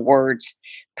powerful words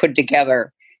put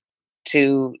together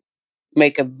to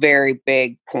make a very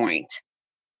big point.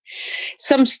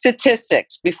 Some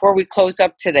statistics before we close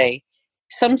up today.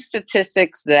 Some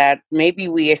statistics that maybe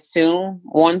we assume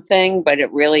one thing, but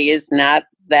it really is not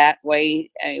that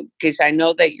way. Because I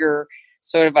know that you're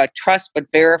sort of a trust but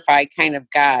verify kind of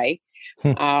guy.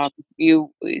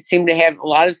 You seem to have a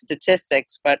lot of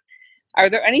statistics, but are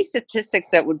there any statistics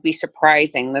that would be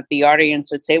surprising that the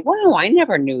audience would say, wow, I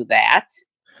never knew that?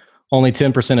 Only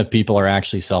 10% of people are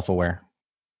actually self-aware.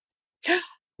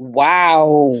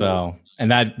 Wow. So,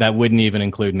 and that wouldn't even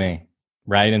include me.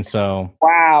 Right. And so,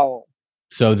 wow.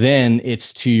 So then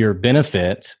it's to your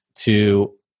benefit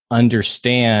to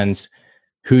understand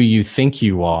who you think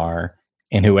you are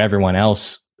and who everyone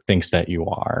else thinks that you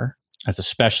are. That's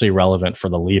especially relevant for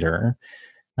the leader,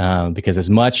 because as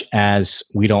much as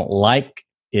we don't like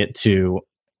it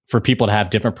for people to have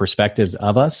different perspectives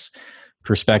of us,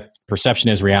 perception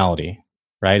is reality,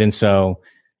 right? And so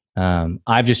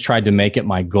I've just tried to make it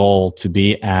my goal to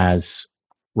be as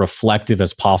reflective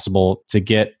as possible, to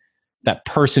get that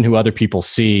person who other people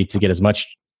see, to get as much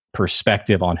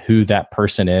perspective on who that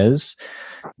person is.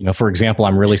 For example,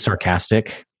 I'm really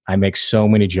sarcastic. I make so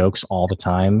many jokes all the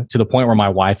time, to the point where my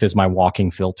wife is my walking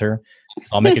filter.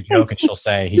 So I'll make a joke and she'll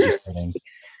say, he's just kidding.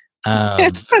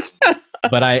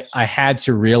 But I had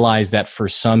to realize that for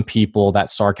some people, that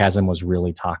sarcasm was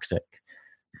really toxic,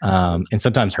 and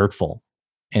sometimes hurtful.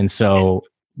 And so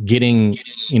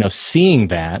seeing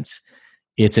that,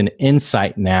 it's an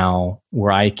insight now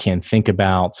where I can think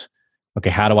about, okay,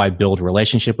 how do I build a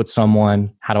relationship with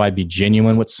someone? How do I be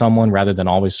genuine with someone rather than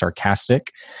always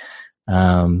sarcastic?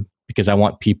 Because I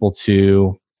want people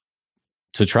to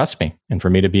trust me and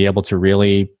for me to be able to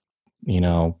really,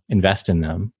 invest in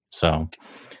them. So,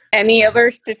 any other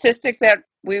statistic that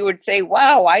we would say,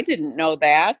 wow, I didn't know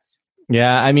that?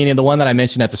 Yeah. The one that I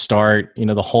mentioned at the start,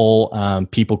 the whole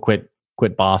people quit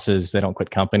quit bosses, they don't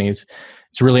quit companies.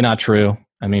 It's really not true.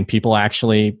 I mean, people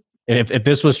actually, if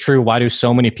this was true, why do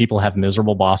so many people have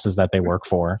miserable bosses that they work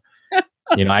for?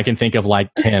 I can think of like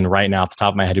 10 right now off the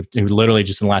top of my head who literally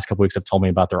just in the last couple of weeks have told me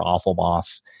about their awful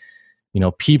boss.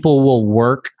 People will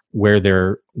work where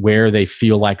they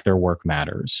feel like their work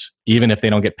matters, even if they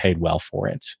don't get paid well for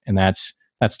it. And that's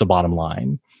the bottom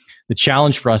line. The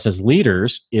challenge for us as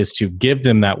leaders is to give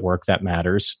them that work that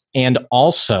matters and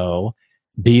also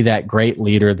be that great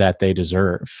leader that they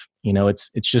deserve.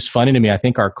 It's just funny to me. I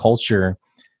think our culture,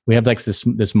 we have like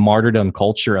this martyrdom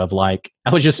culture of like,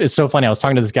 it's so funny. I was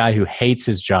talking to this guy who hates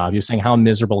his job. He was saying how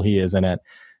miserable he is in it.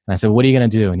 And I said, what are you going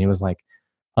to do? And he was like,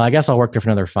 well, I guess I'll work there for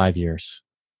another 5 years,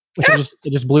 which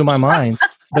it just blew my mind.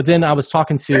 But then I was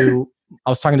talking to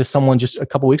someone just a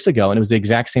couple weeks ago, and it was the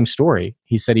exact same story.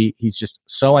 He said he's just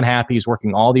so unhappy. He's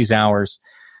working all these hours,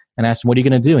 and I asked him, what are you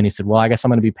going to do? And he said, well, I guess I'm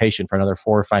going to be patient for another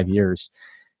 4 or 5 years.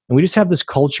 And we just have this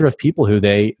culture of people who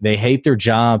they hate their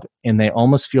job and they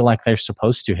almost feel like they're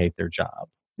supposed to hate their job.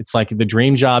 It's like the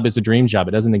dream job is a dream job.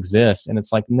 It doesn't exist. And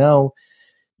it's like, no,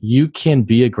 you can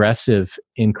be aggressive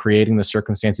in creating the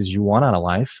circumstances you want out of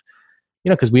life,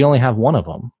 because we only have one of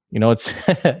them. It's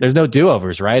there's no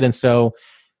do-overs, right? And so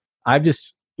I've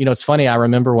just, it's funny. I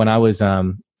remember when I was, I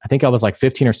think I was like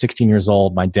 15 or 16 years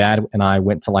old. My dad and I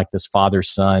went to like this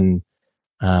father-son,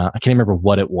 I can't remember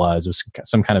what it was. It was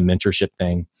some kind of mentorship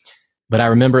thing. But I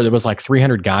remember there was like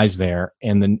 300 guys there,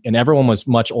 and everyone was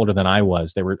much older than I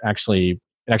was. It actually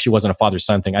wasn't a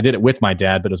father-son thing. I did it with my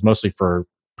dad, but it was mostly for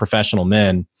professional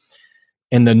men.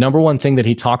 And the number one thing that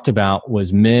he talked about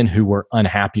was men who were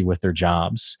unhappy with their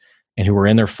jobs and who were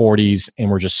in their 40s and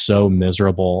were just so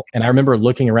miserable. And I remember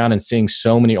looking around and seeing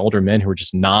so many older men who were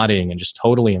just nodding and just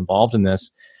totally involved in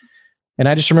this. And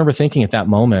I just remember thinking at that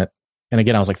moment, and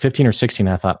again, I was like 15 or 16,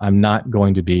 I thought, I'm not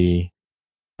going to be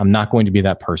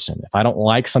that person. If I don't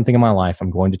like something in my life,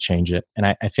 I'm going to change it. And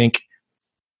I think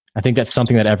that's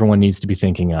something that everyone needs to be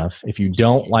thinking of. If you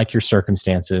don't like your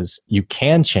circumstances, you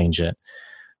can change it.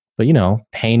 But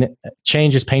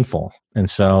change is painful. And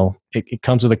so it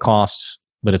comes with a cost,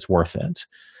 but it's worth it.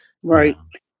 Right.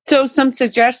 So some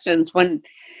suggestions. When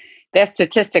that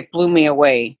statistic blew me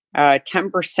away,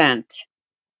 10%,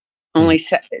 only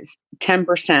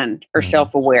 10% are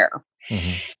self-aware.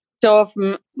 Mm-hmm. So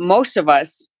if most of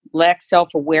us lack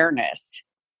self-awareness,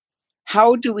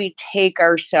 how do we take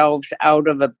ourselves out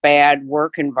of a bad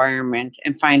work environment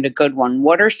and find a good one?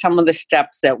 What are some of the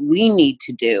steps that we need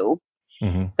to do,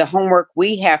 the homework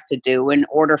we have to do in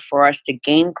order for us to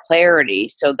gain clarity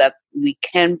so that we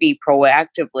can be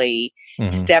proactively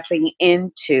stepping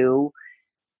into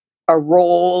a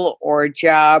role or a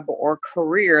job or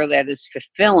career that is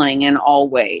fulfilling in all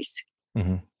ways?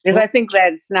 Because I think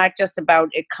that it's not just about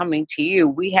it coming to you.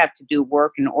 We have to do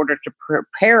work in order to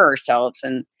prepare ourselves.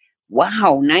 And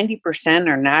wow, 90%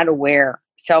 are not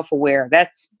self-aware.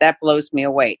 That blows me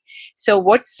away. So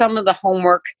what's some of the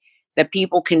homework that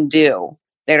people can do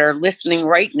that are listening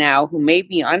right now who may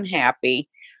be unhappy?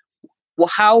 Well,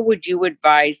 how would you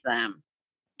advise them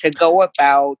to go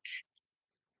about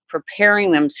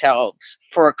preparing themselves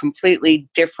for a completely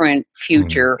different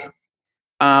future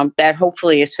that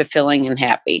hopefully is fulfilling and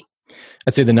happy?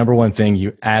 I'd say the number one thing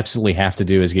you absolutely have to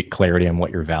do is get clarity on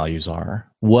what your values are.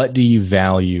 What do you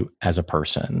value as a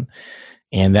person?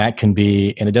 And that can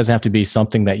be, and it doesn't have to be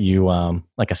something that you,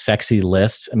 like a sexy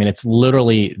list. I mean, it's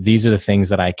literally, these are the things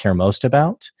that I care most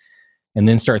about. And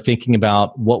then start thinking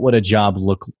about what would a job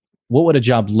look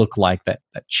like that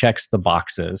checks the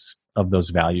boxes of those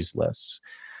values lists.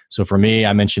 So for me,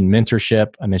 I mentioned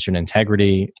mentorship, I mentioned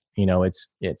integrity.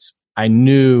 I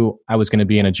knew I was going to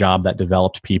be in a job that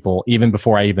developed people even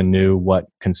before I even knew what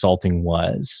consulting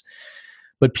was.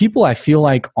 But people, I feel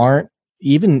like, aren't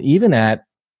even at,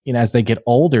 as they get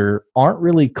older, aren't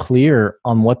really clear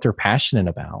on what they're passionate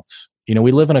about.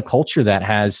 We live in a culture that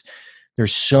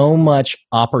there's so much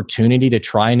opportunity to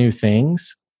try new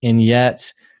things. And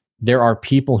yet there are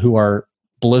people who are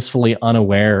blissfully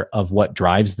unaware of what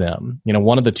drives them.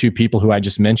 One of the two people who I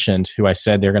just mentioned, who I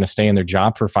said they're going to stay in their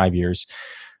job for 5 years,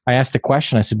 I asked the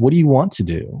question, I said, what do you want to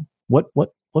do? What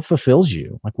fulfills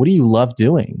you? Like, what do you love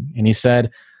doing? And he said,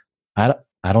 I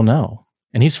don't know.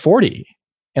 And he's 40.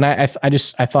 And I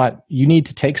thought, you need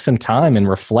to take some time and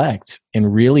reflect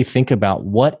and really think about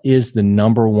what is the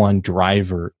number one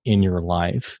driver in your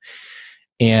life.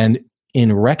 And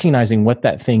in recognizing what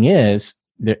that thing is,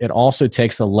 it also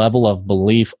takes a level of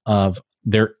belief of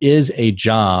there is a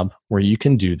job where you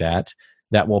can do that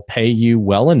will pay you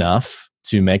well enough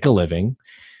to make a living,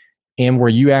 and where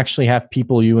you actually have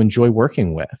people you enjoy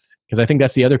working with. Because I think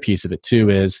that's the other piece of it too,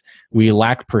 is we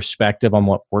lack perspective on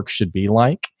what work should be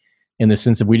like. in the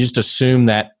sense of we just assume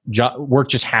that work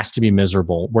just has to be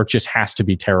miserable. Work just has to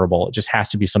be terrible. It just has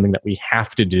to be something that we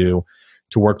have to do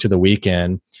to work to the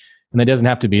weekend. And that doesn't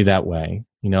have to be that way.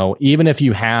 Even if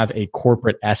you have a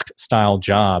corporate-esque style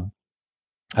job,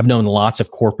 I've known lots of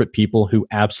corporate people who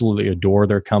absolutely adore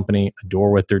their company,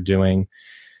 adore what they're doing.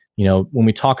 When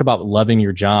we talk about loving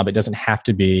your job, it doesn't have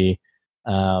to be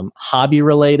hobby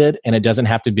related, and it doesn't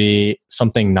have to be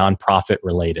something nonprofit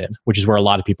related, which is where a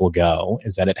lot of people go,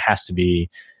 is that it has to be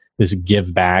this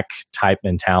give back type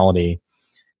mentality.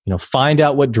 Find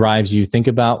out what drives you, think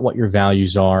about what your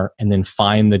values are, and then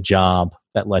find the job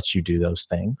that lets you do those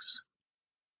things.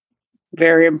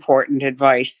 Very important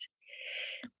advice.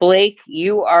 Blake,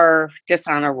 you are just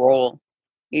on a roll.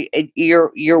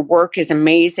 Your work is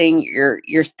amazing.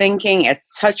 Your thinking at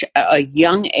such a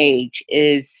young age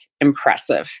is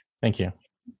impressive. Thank you.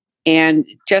 And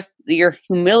just your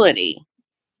humility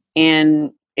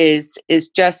and is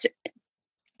just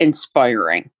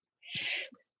inspiring.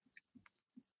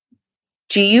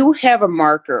 Do you have a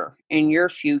marker in your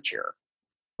future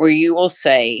where you will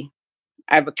say,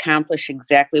 I've accomplished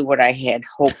exactly what I had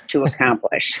hoped to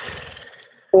accomplish?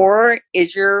 Or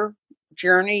is your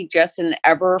journey just an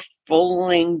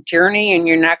ever-flowing journey and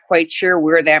you're not quite sure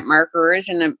where that marker is,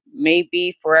 and it may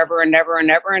be forever and ever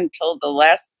and ever until the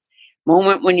last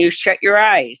moment when you shut your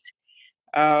eyes?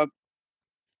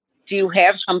 Do you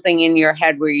have something in your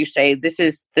head where you say,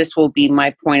 this will be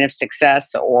my point of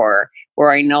success, or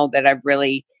where I know that I've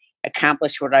really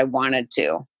accomplished what I wanted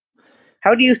to?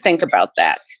 How do you think about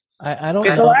that? I don't know.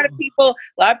 Because a lot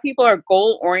of people are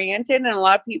goal oriented and a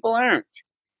lot of people aren't.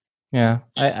 Yeah.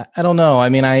 I don't know. I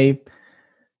mean, I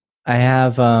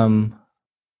have,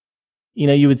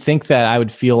 you would think that I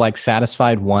would feel like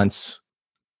satisfied once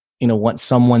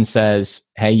someone says,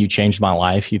 hey, you changed my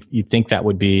life. You'd think that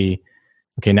would be,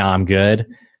 okay, now I'm good.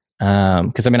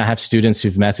 Because I have students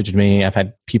who've messaged me. I've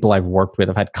had people I've worked with.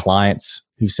 I've had clients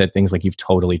who said things like, you've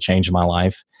totally changed my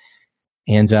life.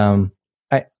 And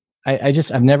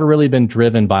I've never really been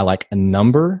driven by like a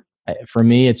number. For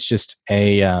me, it's just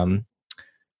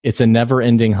it's a never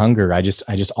ending hunger. I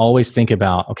just always think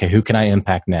about, okay, who can I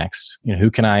impact next?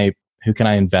 Who can I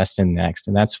invest in next?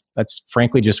 And that's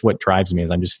frankly just what drives me,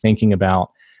 is I'm just thinking about,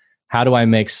 how do I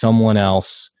make someone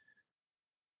else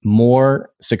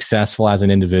more successful as an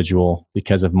individual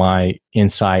because of my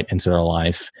insight into their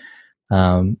life.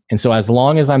 And so as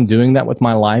long as I'm doing that with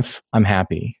my life, I'm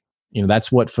happy.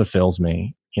 That's what fulfills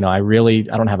me. I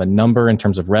don't have a number in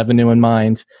terms of revenue in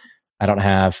mind. I don't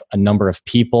have a number of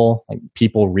people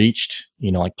reached,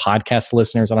 like podcast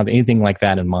listeners. I don't have anything like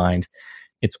that in mind.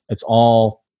 It's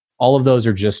all of those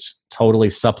are just totally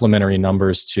supplementary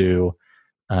numbers to,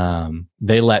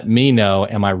 they let me know,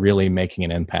 am I really making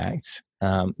an impact?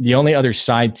 The only other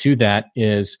side to that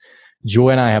is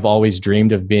Joy and I have always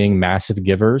dreamed of being massive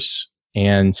givers.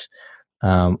 And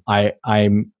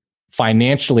I'm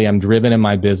financially, I'm driven in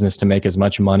my business to make as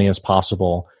much money as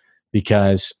possible,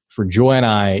 because for Joy and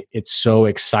I, it's so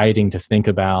exciting to think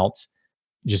about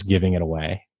just giving it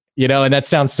away. And that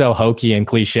sounds so hokey and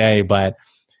cliche, but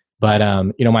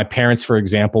my parents, for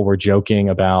example, were joking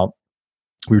about,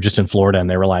 we were just in Florida and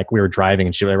they were like, we were driving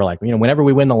and they were like, whenever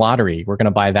we win the lottery, we're going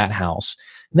to buy that house.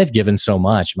 And they've given so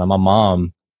much. My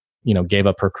mom, gave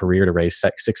up her career to raise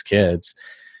six kids.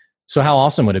 So how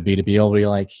awesome would it be to be able to be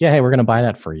like, yeah, hey, we're going to buy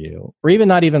that for you. Or even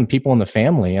not even people in the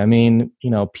family.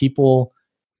 People,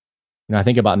 I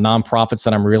think about nonprofits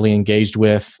that I'm really engaged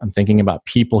with. I'm thinking about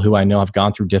people who I know have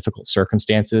gone through difficult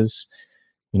circumstances.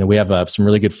 We have some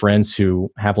really good friends who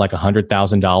have like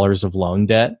 $100,000 of loan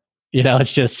debt.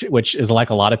 It's just, which is like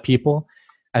a lot of people.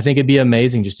 I think it'd be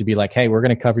amazing just to be like, hey, we're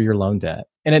going to cover your loan debt.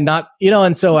 And it not,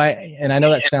 and so I know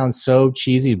that sounds so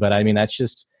cheesy, but that's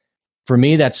just, for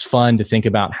me, that's fun to think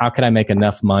about, how could I make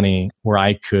enough money where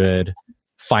I could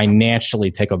financially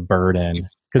take a burden?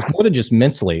 Because more than just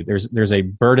mentally, there's a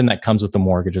burden that comes with the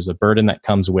mortgage. There's a burden that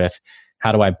comes with,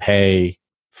 how do I pay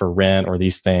for rent or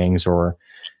these things? Or,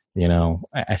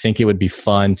 I think it would be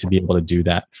fun to be able to do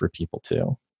that for people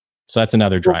too. So that's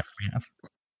another drive we have.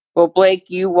 Well, Blake,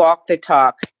 you walk the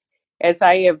talk. As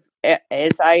I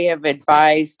have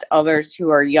advised others who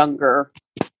are younger,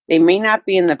 they may not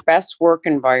be in the best work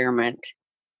environment,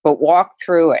 but walk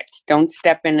through it. Don't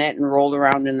step in it and roll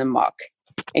around in the muck.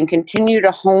 And continue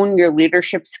to hone your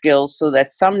leadership skills so that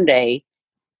someday,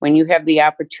 when you have the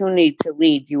opportunity to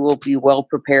lead, you will be well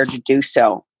prepared to do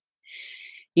so.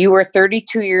 You are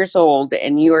 32 years old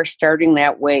and you are starting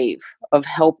that wave of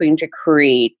helping to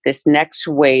create this next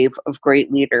wave of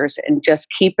great leaders, and just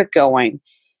keep it going.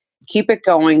 Keep it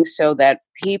going so that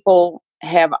people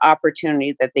have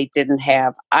opportunity that they didn't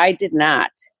have. I did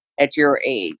not at your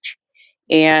age.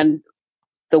 And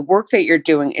the work that you're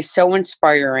doing is so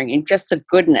inspiring, and just the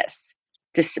goodness,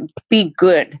 just be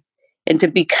good and to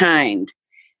be kind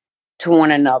to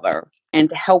one another and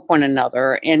to help one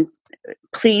another. And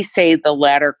please say the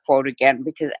latter quote again,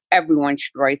 because everyone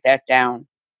should write that down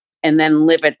and then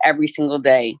live it every single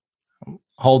day.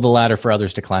 Hold the ladder for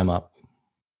others to climb up.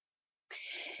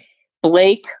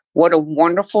 Blake, what a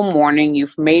wonderful morning.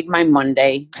 You've made my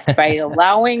Monday by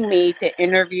allowing me to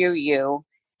interview you,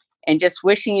 and just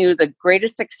wishing you the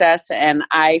greatest success. And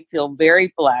I feel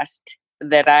very blessed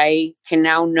that I can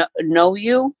now know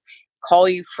you, call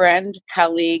you friend,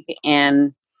 colleague,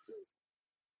 and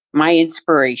my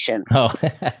inspiration. Oh,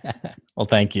 well,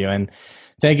 thank you. And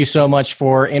thank you so much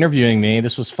for interviewing me.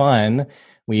 This was fun.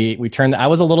 We turned, I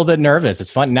was a little bit nervous.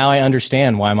 It's fun. Now I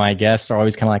understand why my guests are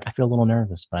always kind of like, I feel a little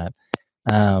nervous, but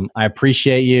I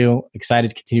appreciate you. Excited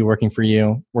to continue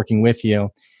working with you.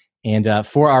 And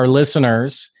for our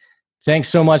listeners, thanks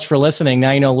so much for listening.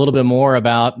 Now you know a little bit more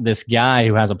about this guy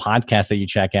who has a podcast that you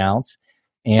check out.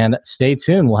 And stay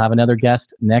tuned. We'll have another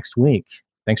guest next week.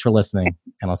 Thanks for listening,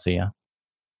 and I'll see you.